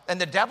about. And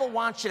the devil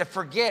wants you to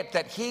forget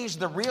that he's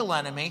the real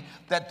enemy,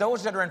 that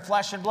those that are in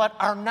flesh and blood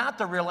are not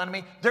the real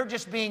enemy. They're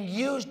just being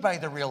used by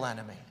the real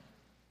enemy.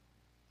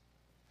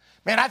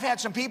 Man, I've had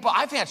some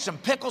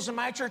pickles in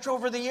my church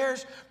over the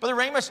years, Brother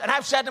Ramus, and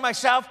I've said to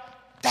myself,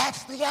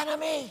 that's the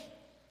enemy.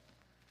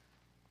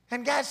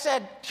 And God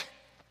said,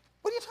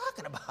 what are you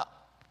talking about?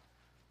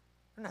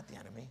 They're not the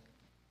enemy.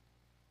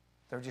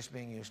 They're just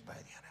being used by the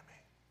enemy.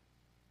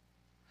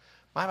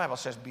 My Bible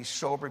says, be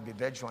sober, be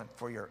vigilant,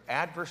 for your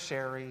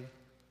adversary,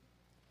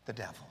 the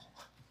devil.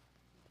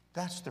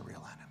 That's the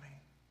real enemy.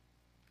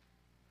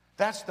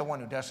 That's the one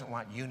who doesn't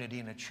want unity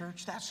in a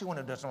church. That's the one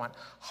who doesn't want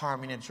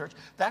harmony in a church.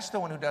 That's the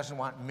one who doesn't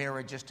want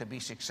marriages to be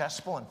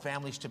successful and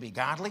families to be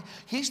godly.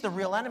 He's the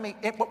real enemy.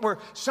 We're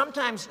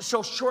sometimes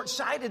so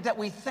short-sighted that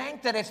we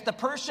think that it's the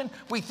person,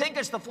 we think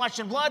it's the flesh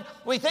and blood,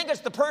 we think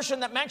it's the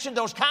person that mentioned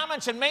those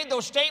comments and made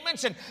those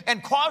statements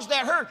and caused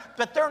that hurt,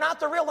 but they're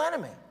not the real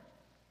enemy.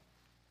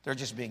 They're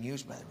just being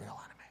used by the real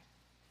enemy.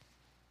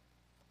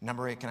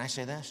 Number 8, can I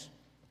say this?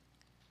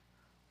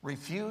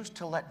 Refuse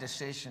to let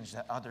decisions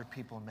that other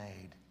people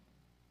made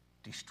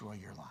destroy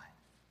your life.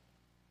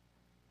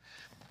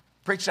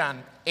 Preached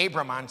on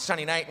Abram on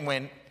Sunday night, and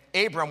when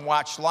Abram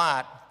watched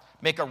Lot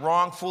make a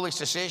wrong, foolish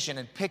decision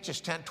and pitch his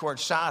tent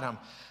towards Sodom,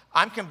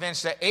 I'm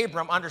convinced that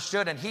Abram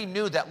understood and he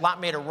knew that Lot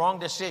made a wrong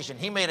decision.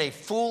 He made a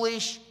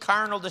foolish,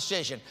 carnal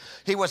decision.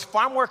 He was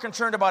far more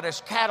concerned about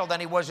his cattle than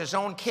he was his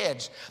own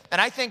kids.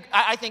 And I think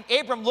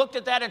Abram looked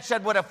at that and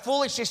said, what a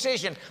foolish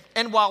decision.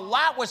 And while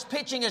Lot was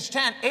pitching his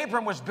tent,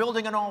 Abram was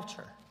building an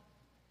altar.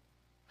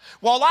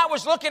 While Lot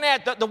was looking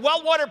at the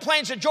well-watered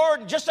plains of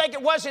Jordan, just like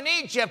it was in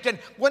Egypt, and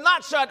when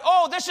Lot said,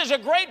 oh, this is a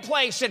great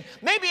place, and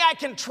maybe I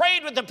can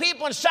trade with the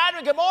people in Sodom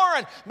and Gomorrah,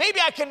 and maybe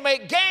I can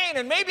make gain,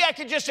 and maybe I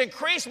can just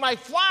increase my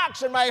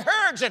flocks and my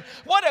herds, and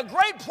what a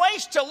great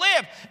place to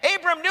live.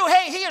 Abram knew,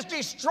 hey, he is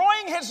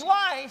destroying his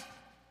life,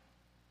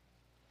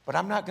 but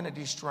I'm not going to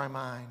destroy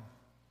mine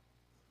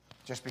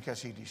just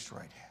because he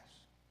destroyed his.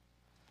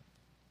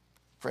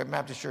 For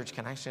Baptist Church,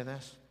 can I say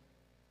this?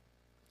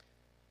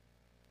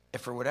 If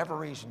for whatever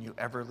reason you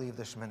ever leave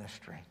this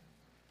ministry,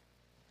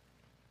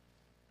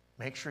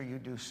 make sure you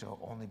do so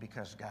only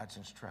because God's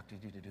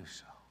instructed you to do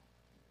so.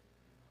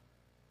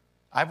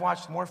 I've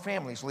watched more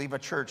families leave a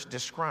church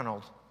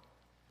disgruntled,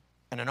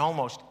 and in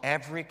almost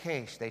every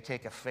case, they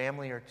take a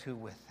family or two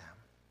with them.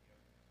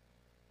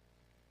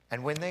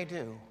 And when they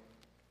do,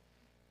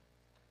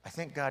 I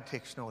think God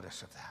takes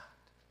notice of that.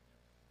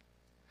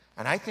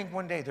 And I think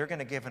one day they're going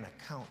to give an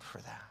account for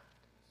that.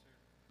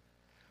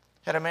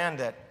 Had a man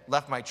that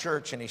left my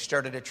church, and he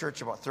started a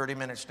church about 30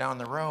 minutes down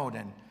the road,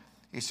 and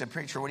he said,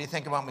 preacher, what do you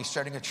think about me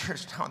starting a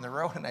church down the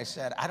road? And I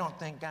said, I don't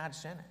think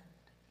God's in it.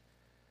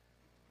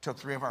 took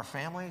 3 of our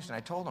families, and I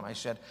told them, I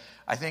said,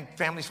 I think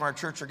families from our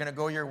church are going to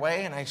go your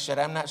way, and I said,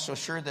 I'm not so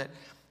sure that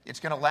it's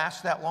going to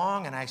last that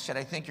long, and I said,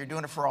 I think you're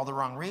doing it for all the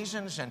wrong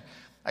reasons, and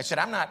I said,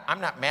 I'm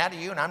not mad at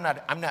you, and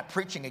I'm not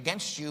preaching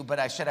against you, but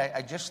I said,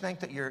 I just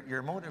think that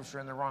your motives are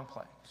in the wrong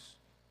place.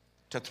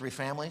 Took 3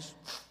 families,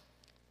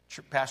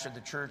 pastored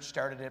the church,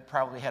 started it,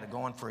 probably had it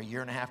going for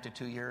 1.5 to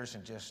 2 years,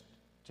 and just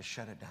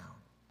shut it down.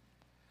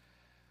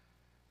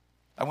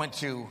 I went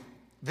to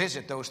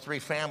visit those 3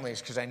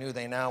 families because I knew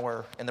they now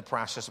were in the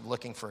process of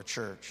looking for a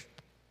church.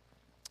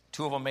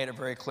 2 of them made it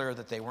very clear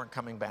that they weren't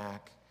coming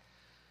back.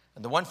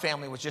 And the one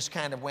family was just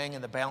kind of weighing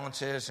in the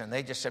balances, and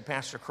they just said,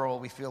 Pastor Crowell,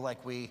 we feel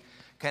like we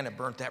kind of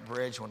burnt that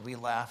bridge when we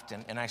left.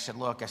 And I said,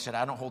 look,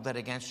 I don't hold that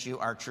against you.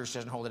 Our church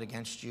doesn't hold it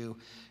against you.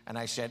 And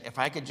I said, if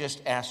I could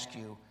just ask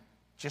you,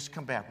 just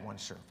come back one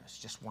service,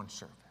 just one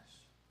service.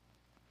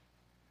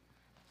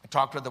 I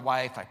talked with the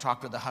wife, I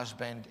talked with the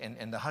husband,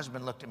 and the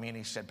husband looked at me and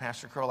he said,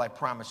 Pastor Crowell, I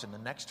promise in the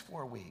next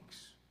 4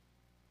 weeks,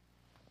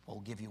 we'll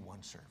give you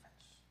one service.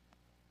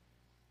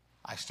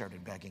 I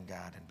started begging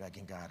God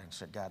and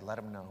said, God, let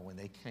them know when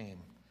they came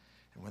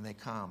and when they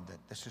come that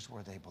this is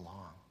where they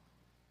belong.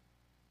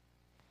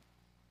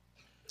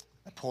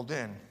 I pulled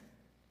in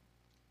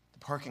the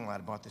parking lot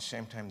about the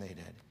same time they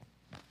did.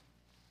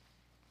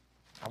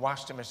 I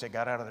watched them as they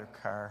got out of their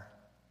car.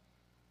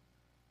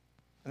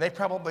 And they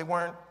probably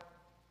weren't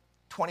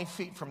 20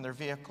 feet from their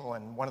vehicle,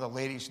 and one of the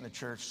ladies in the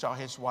church saw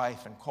his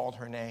wife and called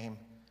her name.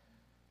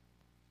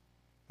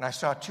 And I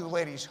saw 2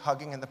 ladies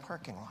hugging in the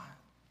parking lot.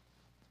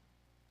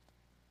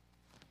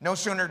 No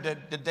sooner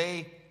did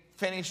they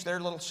finish their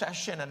little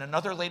session, and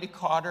another lady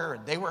caught her,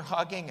 and they were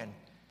hugging, and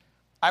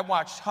I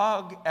watched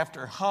hug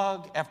after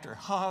hug after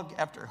hug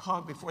after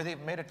hug before they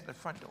even made it to the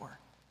front door.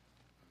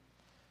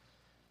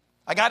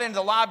 I got into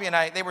the lobby,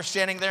 and they were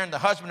standing there, and the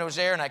husband was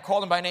there, and I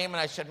called him by name, and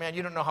I said, man,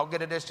 you don't know how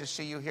good it is to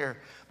see you here.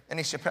 And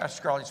he said,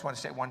 Pastor Crowell, I just want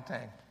to say one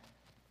thing.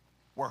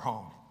 We're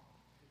home.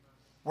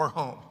 We're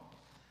home.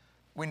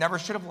 We never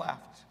should have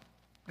left.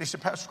 But he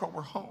said, Pastor Crowell,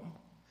 we're home.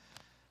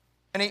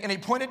 And he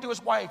pointed to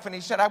his wife, and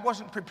he said, I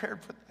wasn't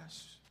prepared for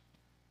this.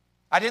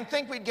 I didn't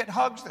think we'd get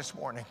hugs this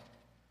morning.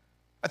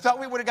 I thought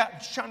we would have gotten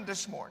shunned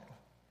this morning.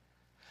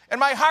 In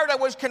my heart, I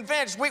was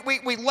convinced.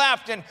 We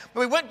left, and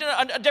we went in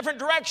a different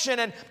direction.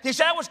 And he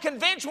said, I was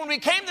convinced when we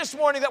came this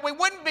morning that we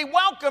wouldn't be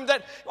welcomed,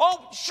 that,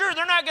 oh, sure,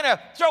 they're not going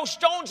to throw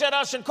stones at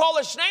us and call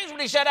us names.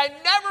 But he said, I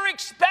never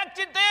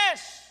expected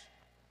this.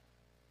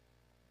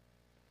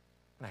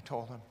 And I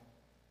told him,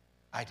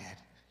 I did.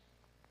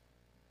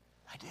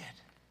 I did.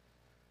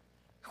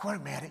 We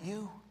weren't mad at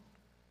you.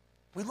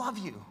 We love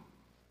you.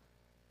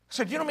 I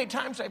said, you know how many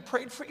times I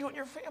prayed for you and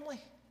your family?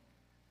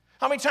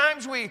 How many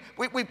times we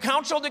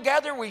counseled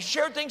together, we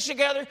shared things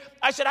together.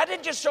 I said, I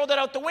didn't just throw that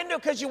out the window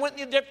because you went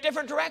in a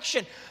different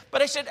direction.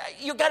 But I said,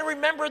 you got to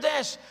remember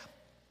this.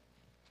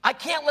 I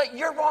can't let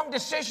your wrong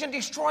decision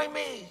destroy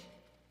me.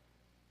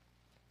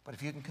 But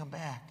if you can come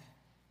back,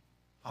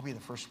 I'll be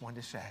the first one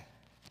to say,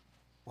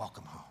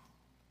 welcome home.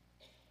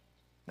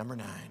 Number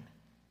 9.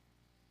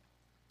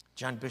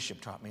 John Bishop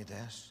taught me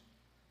this.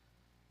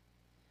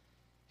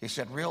 He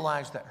said,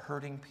 realize that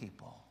hurting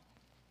people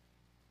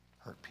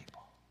hurt people.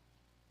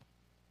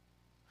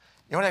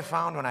 You know what I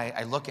found when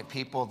I look at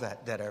people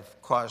that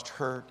have caused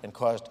hurt and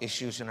caused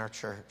issues in our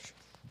church?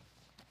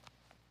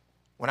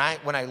 When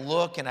I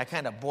look and I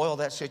kind of boil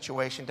that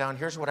situation down,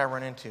 here's what I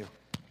run into.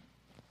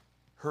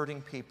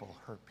 Hurting people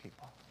hurt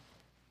people.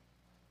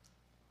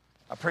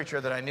 A preacher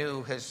that I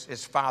knew,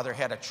 his father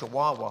had a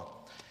Chihuahua,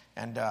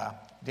 and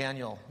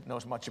Daniel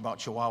knows much about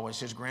Chihuahuas.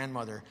 His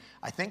grandmother,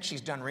 I think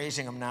she's done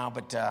raising them now,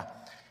 but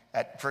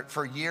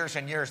for years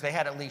and years, they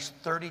had at least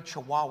 30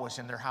 Chihuahuas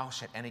in their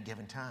house at any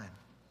given time.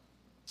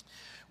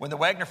 When the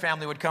Wagner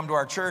family would come to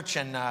our church,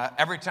 and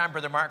every time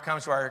Brother Mark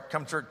comes to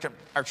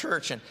our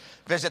church and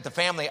visit the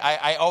family,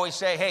 I always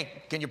say,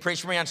 hey, can you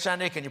preach for me on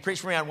Sunday? Can you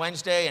preach for me on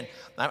Wednesday? And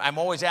I'm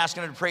always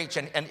asking him to preach.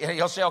 And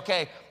he'll say,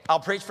 okay,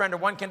 I'll preach for under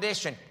one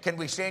condition. Can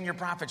we stay in your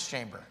prophet's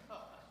chamber?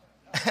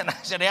 And I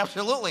said,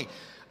 absolutely.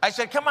 I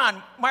said, come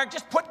on, Mark,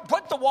 just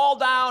put the wall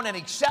down and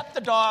accept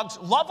the dogs.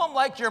 Love them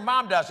like your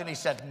mom does. And he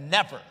said,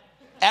 never,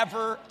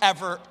 ever,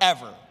 ever,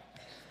 ever.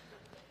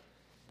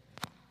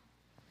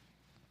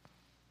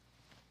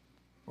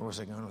 Where was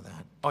I going with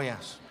that? Oh,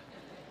 yes.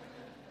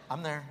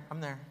 I'm there.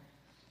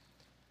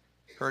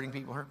 Hurting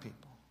people hurt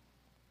people.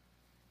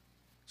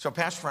 So a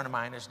pastor friend of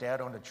mine, his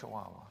dad owned a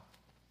Chihuahua.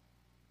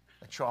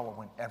 The Chihuahua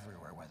went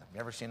everywhere with him. You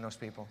ever seen those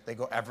people? They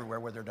go everywhere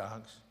with their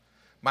dogs.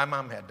 My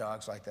mom had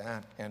dogs like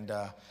that, and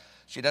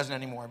she doesn't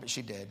anymore, but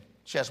she did.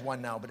 She has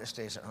one now, but it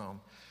stays at home.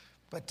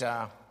 But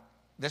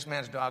this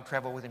man's dog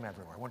traveled with him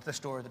everywhere. Went to the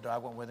store, the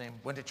dog went with him.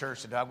 Went to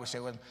church, the dog would stay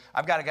with him.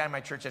 I've got a guy in my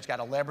church that's got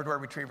a Labrador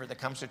Retriever that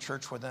comes to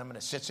church with him, and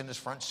it sits in his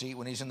front seat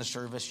when he's in the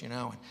service, And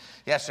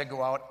he has to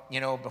go out,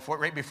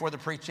 right before the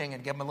preaching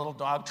and give him a little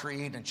dog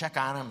treat and check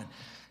on him.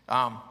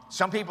 And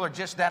some people are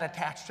just that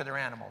attached to their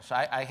animals.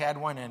 I had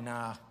one,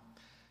 and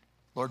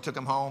Lord took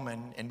him home,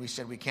 and we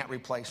said we can't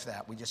replace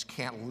that. We just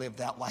can't live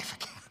that life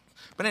again.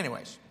 But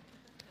anyways,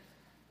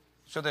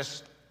 so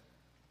this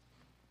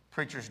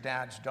Preacher's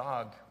dad's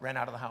dog ran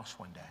out of the house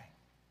one day,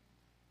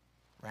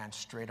 ran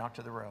straight out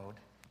to the road,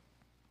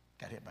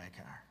 got hit by a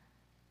car.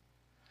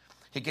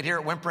 He could hear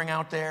it whimpering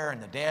out there,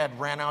 and the dad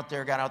ran out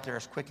there, got out there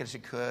as quick as he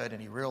could,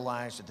 and he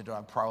realized that the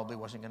dog probably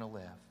wasn't going to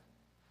live.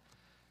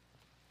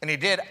 And he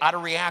did, out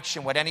of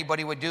reaction, what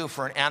anybody would do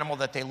for an animal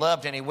that they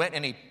loved, and he went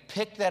and he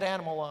picked that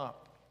animal up.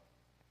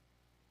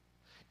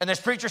 And this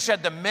preacher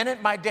said, the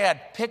minute my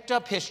dad picked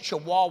up his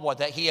Chihuahua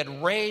that he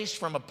had raised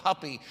from a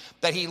puppy,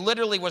 that he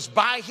literally was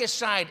by his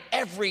side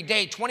every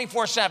day,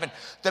 24/7,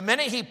 the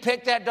minute he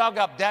picked that dog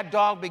up, that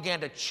dog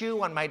began to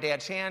chew on my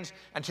dad's hands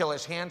until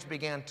his hands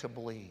began to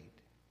bleed.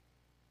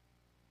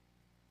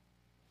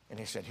 And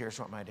he said, here's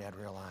what my dad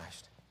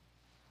realized.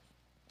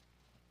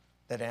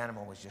 That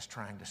animal was just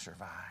trying to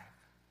survive.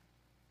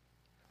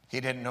 He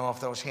didn't know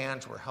if those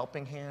hands were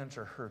helping hands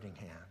or hurting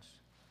hands.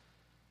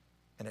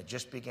 And it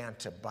just began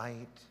to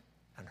bite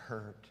and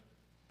hurt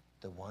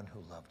the one who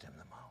loved him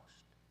the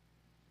most.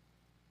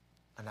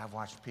 And I've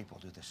watched people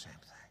do the same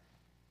thing.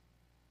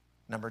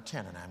 Number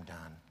 10, and I'm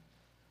done.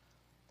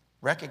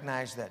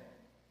 Recognize that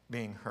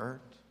being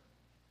hurt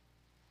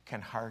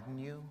can harden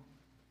you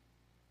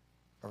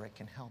or it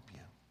can help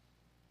you.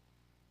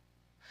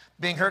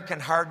 Being hurt can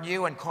harden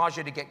you and cause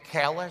you to get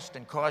calloused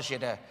and cause you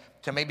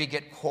to maybe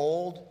get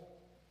cold.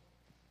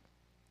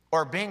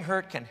 Or being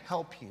hurt can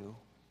help you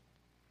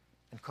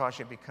and cause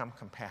you to become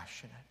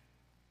compassionate.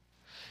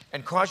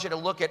 And cause you to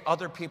look at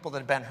other people that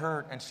have been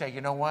hurt and say, you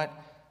know what?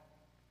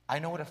 I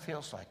know what it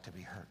feels like to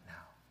be hurt now.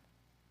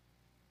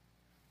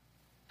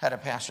 Had a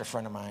pastor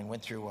friend of mine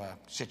went through a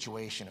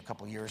situation a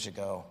couple years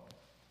ago.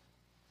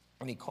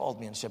 And he called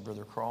me and said,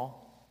 Brother Kroll,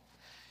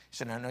 he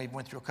said, I know you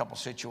went through a couple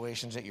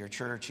situations at your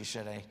church. He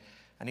said,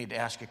 I need to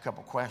ask you a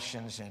couple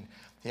questions. And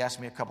he asked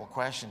me a couple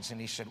questions.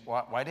 And he said,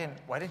 why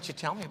didn't you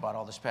tell me about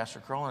all this, Pastor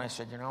Kroll? And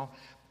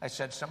I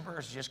said, some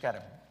brothers just got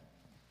to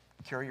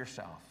cure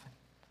yourself.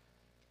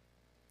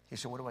 He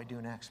said, what do I do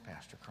next,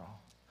 Pastor Kroll?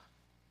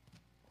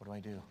 What do I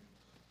do?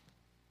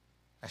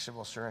 I said,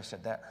 well, sir,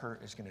 that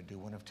hurt is going to do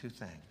one of two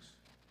things.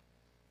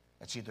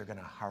 It's either going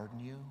to harden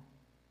you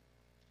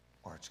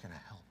or it's going to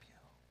help you.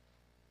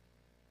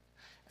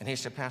 And he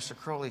said, Pastor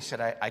Kroll, he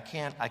said, I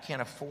can't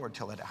afford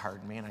to let it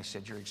harden me. And I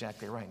said, you're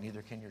exactly right.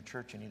 Neither can your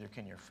church and neither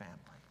can your family.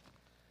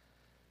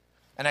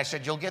 And I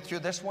said, you'll get through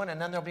this one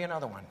and then there'll be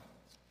another one.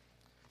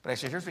 But I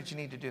said, here's what you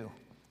need to do.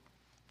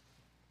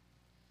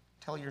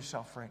 Tell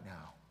yourself right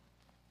now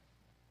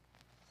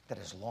that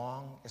as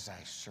long as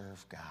I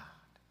serve God,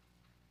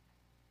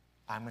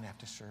 I'm going to have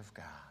to serve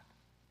God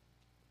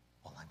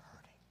while I'm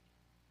hurting.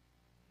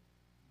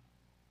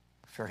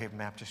 Fairhaven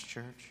Baptist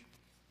Church,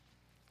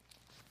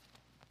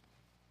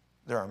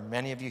 there are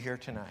many of you here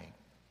tonight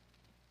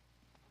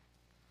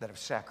that have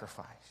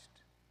sacrificed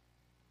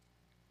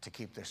to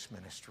keep this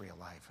ministry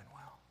alive and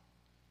well.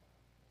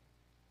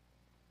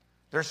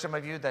 There's some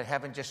of you that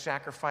haven't just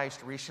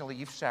sacrificed recently,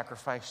 you've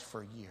sacrificed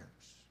for years,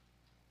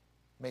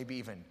 maybe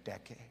even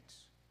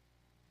decades.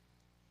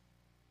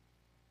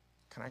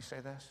 Can I say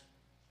this?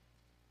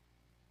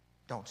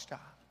 Don't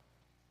stop.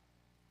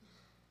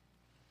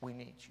 We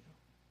need you.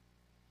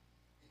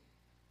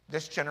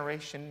 This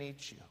generation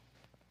needs you.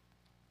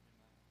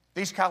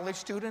 These college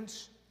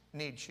students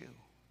need you.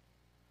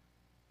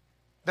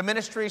 The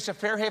ministries of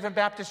Fairhaven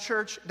Baptist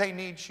Church, they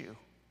need you.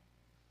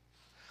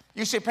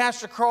 You say,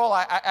 Pastor Kroll,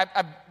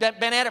 I've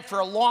been at it for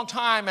a long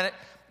time, and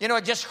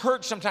it just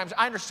hurts sometimes.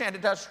 I understand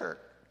it does hurt.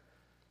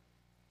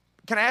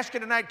 Can I ask you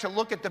tonight to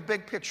look at the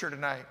big picture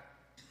tonight?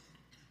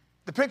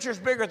 The picture is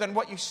bigger than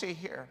what you see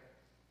here.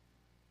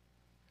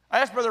 I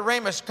asked Brother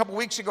Ramus a couple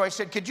weeks ago, I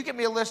said, could you give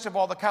me a list of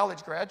all the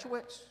college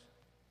graduates?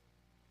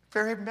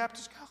 Fairhaven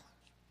Baptist College.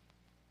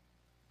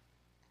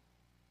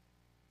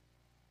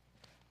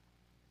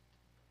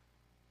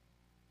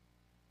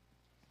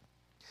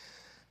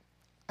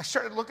 I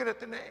started looking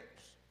at the names.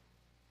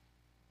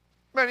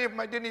 Many of them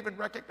I didn't even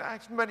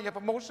recognize. Many of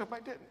them, most of them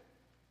I didn't.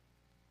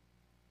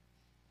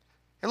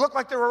 It looked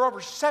like there were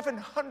over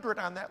 700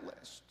 on that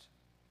list.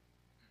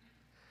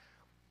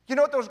 You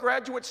know what those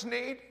graduates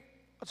need?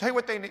 I'll tell you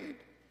what they need.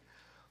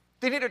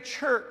 They need a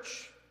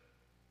church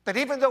that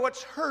even though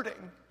it's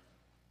hurting,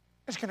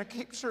 is going to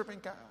keep serving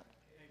God.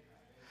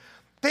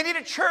 They need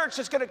a church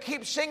that's going to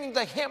keep singing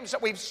the hymns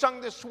that we've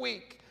sung this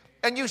week,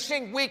 and you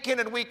sing week in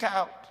and week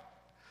out.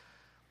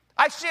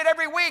 I see it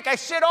every week. I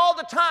see it all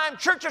the time.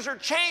 Churches are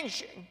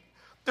changing.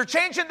 They're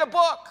changing the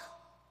book,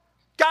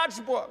 God's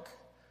book.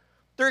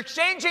 They're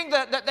exchanging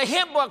the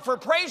hymn book for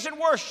praise and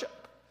worship.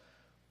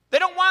 They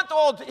don't want the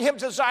old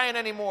hymns of Zion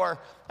anymore.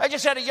 I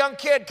just had a young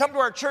kid come to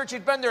our church.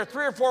 He's been there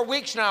 3 or 4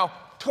 weeks now,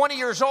 20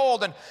 years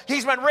old, and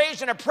he's been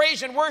raised in a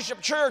praise and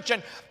worship church.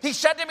 And he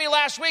said to me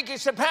last week, he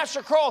said,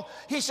 Pastor Kroll,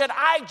 he said,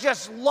 I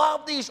just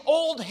love these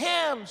old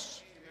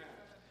hymns.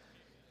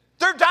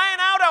 They're dying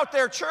out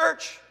there,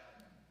 church.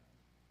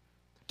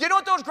 Do you know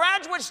what those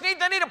graduates need?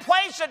 They need a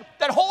place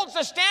that holds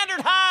the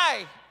standard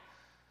high.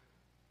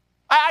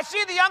 I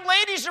see the young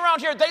ladies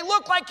around here. They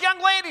look like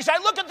young ladies. I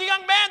look at the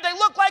young men. They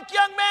look like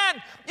young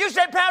men. You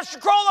said, Pastor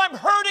Kroll, I'm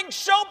hurting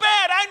so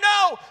bad. I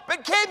know,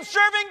 but keep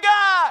serving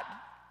God.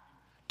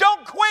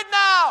 Don't quit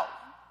now. I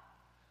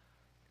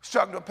was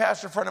talking to a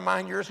pastor friend of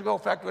mine years ago. In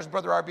fact, it was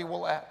Brother R.B.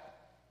 Willett.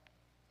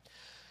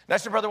 And I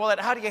said, Brother Willett,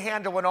 how do you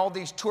handle when all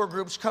these tour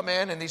groups come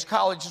in and these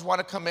colleges want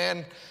to come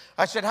in?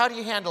 I said, how do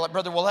you handle it,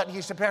 Brother Willett? And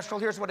he said, Pastor,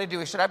 here's what I do.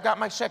 He said, I've got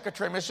my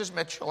secretary, Mrs.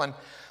 Mitchell, and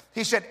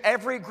he said,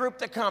 every group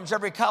that comes,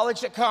 every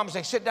college that comes,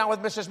 they sit down with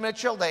Mrs.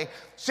 Mitchell, they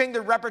sing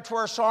their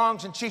repertoire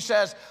songs, and she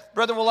says,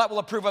 Brother Willett will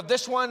approve of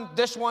this one,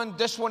 this one,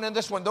 this one, and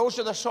this one. Those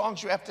are the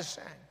songs you have to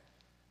sing.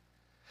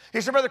 He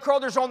said, Brother Crowell,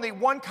 there's only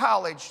one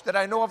college that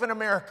I know of in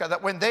America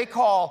that when they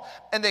call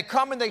and they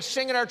come and they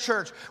sing in our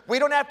church, we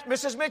don't have to,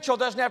 Mrs. Mitchell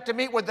doesn't have to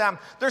meet with them.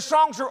 Their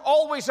songs are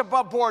always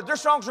above board. Their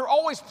songs are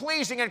always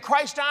pleasing and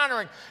Christ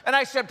honoring. And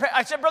I said,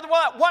 Brother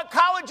Willett, what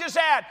college is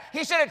that?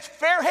 He said, it's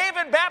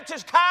Fairhaven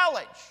Baptist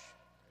College.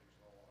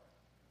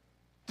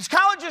 This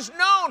college is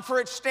known for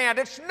its stand.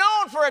 It's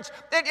known for its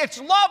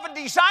love and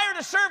desire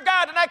to serve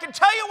God. And I can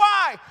tell you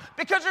why.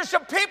 Because there's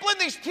some people in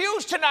these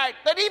pews tonight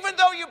that even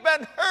though you've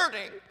been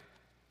hurting,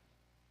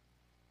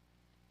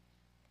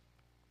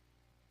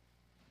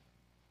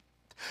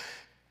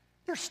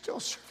 you're still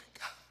serving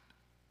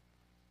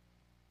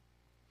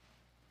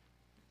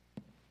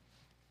God.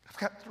 I've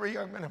got 3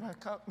 young men in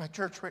my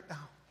church right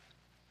now.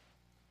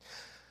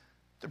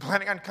 They're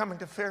planning on coming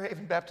to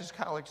Fairhaven Baptist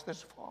College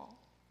this fall.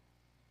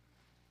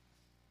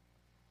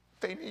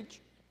 They need you.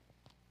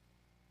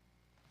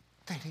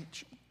 They need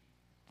you.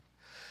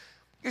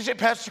 You say,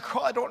 Pastor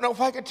Crowell, I don't know if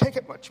I can take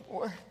it much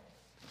more.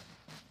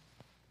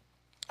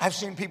 I've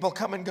seen people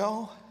come and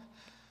go.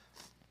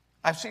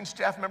 I've seen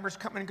staff members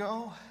come and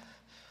go.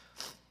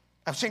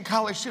 I've seen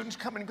college students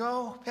come and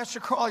go. Pastor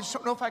Crowell, I just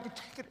don't know if I can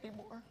take it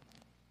anymore.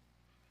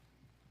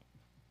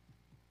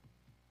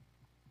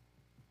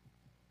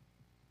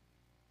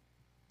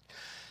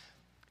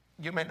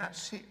 You may not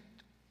see it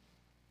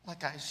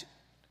like I see it.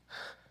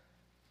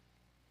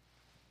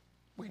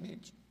 We need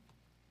you.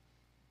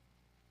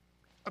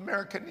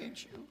 America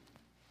needs you.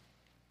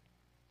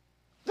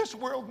 This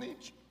world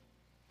needs you.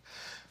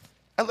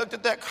 I looked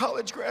at that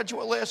college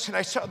graduate list and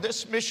I saw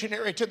this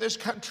missionary to this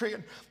country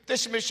and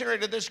this missionary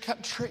to this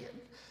country. And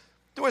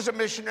there was a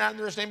missionary on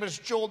there, his name was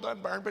Joel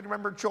Dunbar. Anybody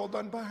remember Joel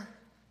Dunbar?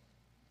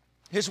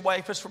 His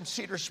wife is from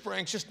Cedar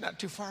Springs, just not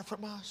too far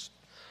from us.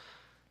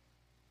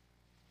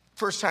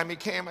 First time he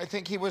came, I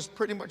think he was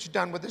pretty much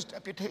done with his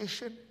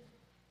deputation.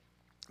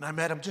 And I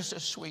met him, just a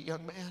sweet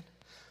young man.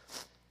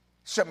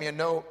 Sent me a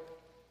note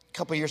a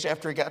couple years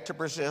after he got to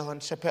Brazil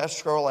and said,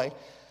 Pastor Crowell, I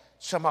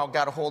somehow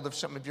got a hold of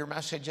some of your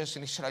messages.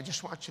 And he said, I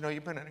just want you to know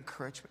you've been an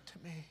encouragement to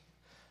me.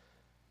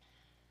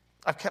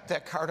 I've kept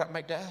that card on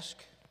my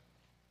desk.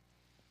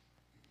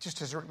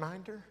 Just as a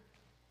reminder,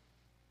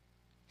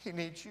 he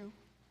needs you.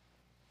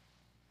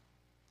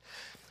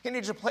 He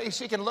needs a place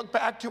he can look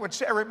back to and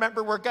say, I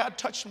remember where God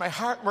touched my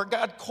heart, where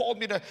God called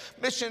me to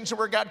missions, and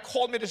where God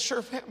called me to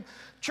serve him.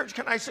 Church,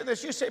 can I say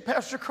this? You say,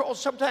 Pastor Crowell,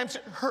 sometimes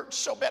it hurts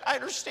so bad. I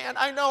understand.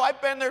 I know.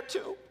 I've been there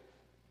too.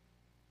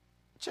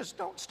 Just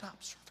don't stop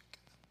serving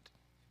God.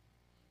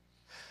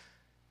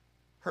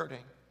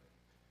 Hurting,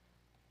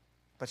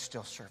 but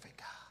still serving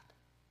God.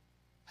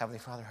 Heavenly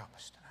Father, help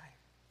us tonight.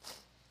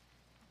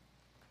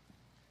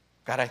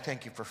 God, I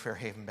thank you for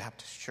Fairhaven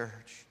Baptist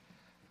Church.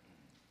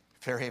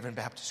 Fairhaven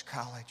Baptist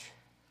College,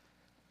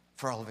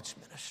 for all of its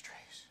ministries.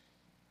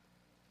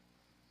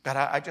 God,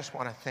 I just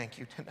want to thank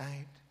you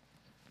tonight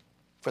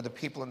for the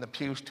people in the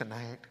pews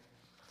tonight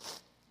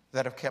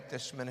that have kept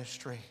this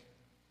ministry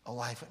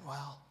alive and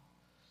well.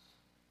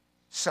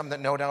 Some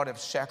that no doubt have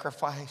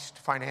sacrificed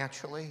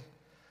financially,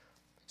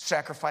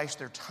 sacrificed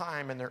their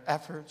time and their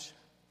efforts.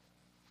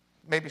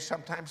 Maybe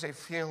sometimes they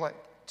feel like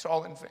it's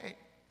all in vain.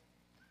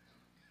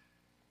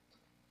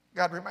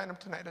 God, remind them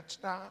tonight it's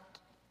not.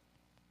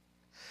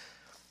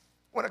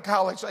 When a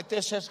college like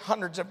this has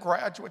hundreds of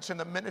graduates in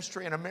the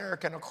ministry in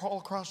America and all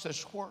across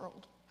this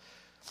world.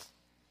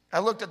 I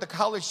looked at the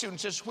college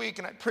students this week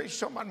and I preached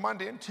to them on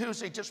Monday and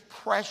Tuesday, just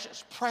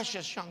precious,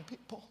 precious young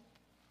people.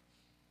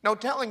 No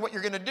telling what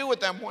you're going to do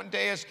with them one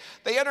day as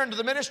they enter into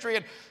the ministry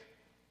and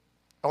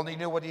only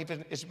knew what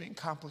even is being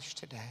accomplished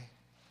today.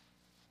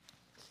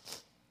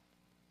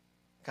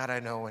 God, I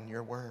know in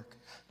your work,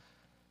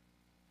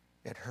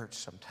 it hurts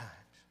sometimes.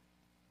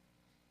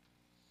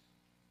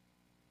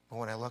 But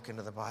when I look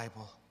into the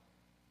Bible,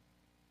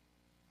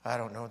 I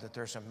don't know that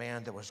there's a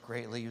man that was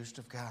greatly used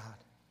of God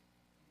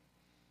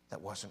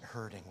that wasn't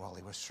hurting while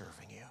he was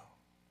serving you.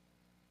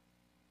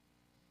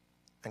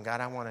 And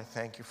God, I want to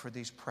thank you for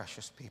these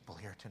precious people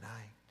here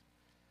tonight.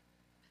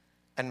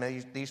 And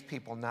may these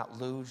people not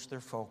lose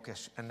their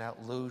focus and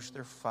not lose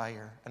their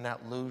fire and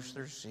not lose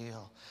their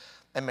zeal.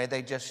 And may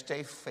they just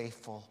stay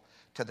faithful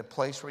to the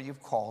place where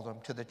you've called them,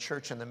 to the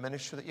church and the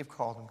ministry that you've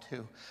called them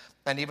to.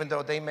 And even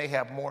though they may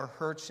have more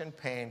hurts and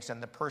pains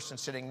than the person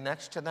sitting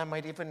next to them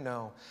might even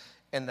know,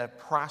 in the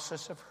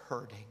process of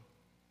hurting,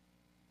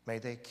 may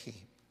they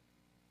keep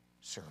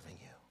serving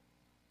you.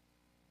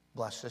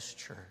 Bless this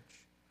church.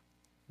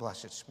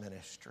 Bless its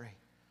ministry.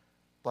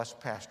 Bless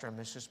Pastor and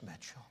Mrs.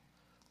 Mitchell.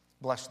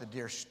 Bless the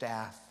dear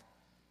staff.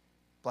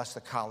 Bless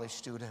the college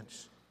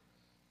students.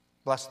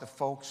 Bless the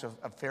folks of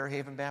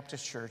Fairhaven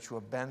Baptist Church who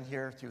have been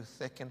here through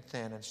thick and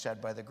thin and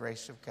said, by the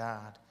grace of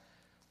God,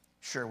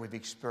 sure, we've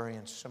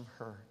experienced some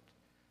hurt,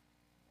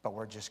 but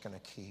we're just going to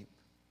keep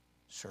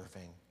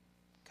serving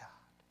God.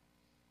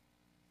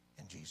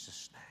 In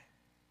Jesus'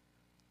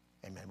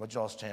 name, amen. Would you all stand?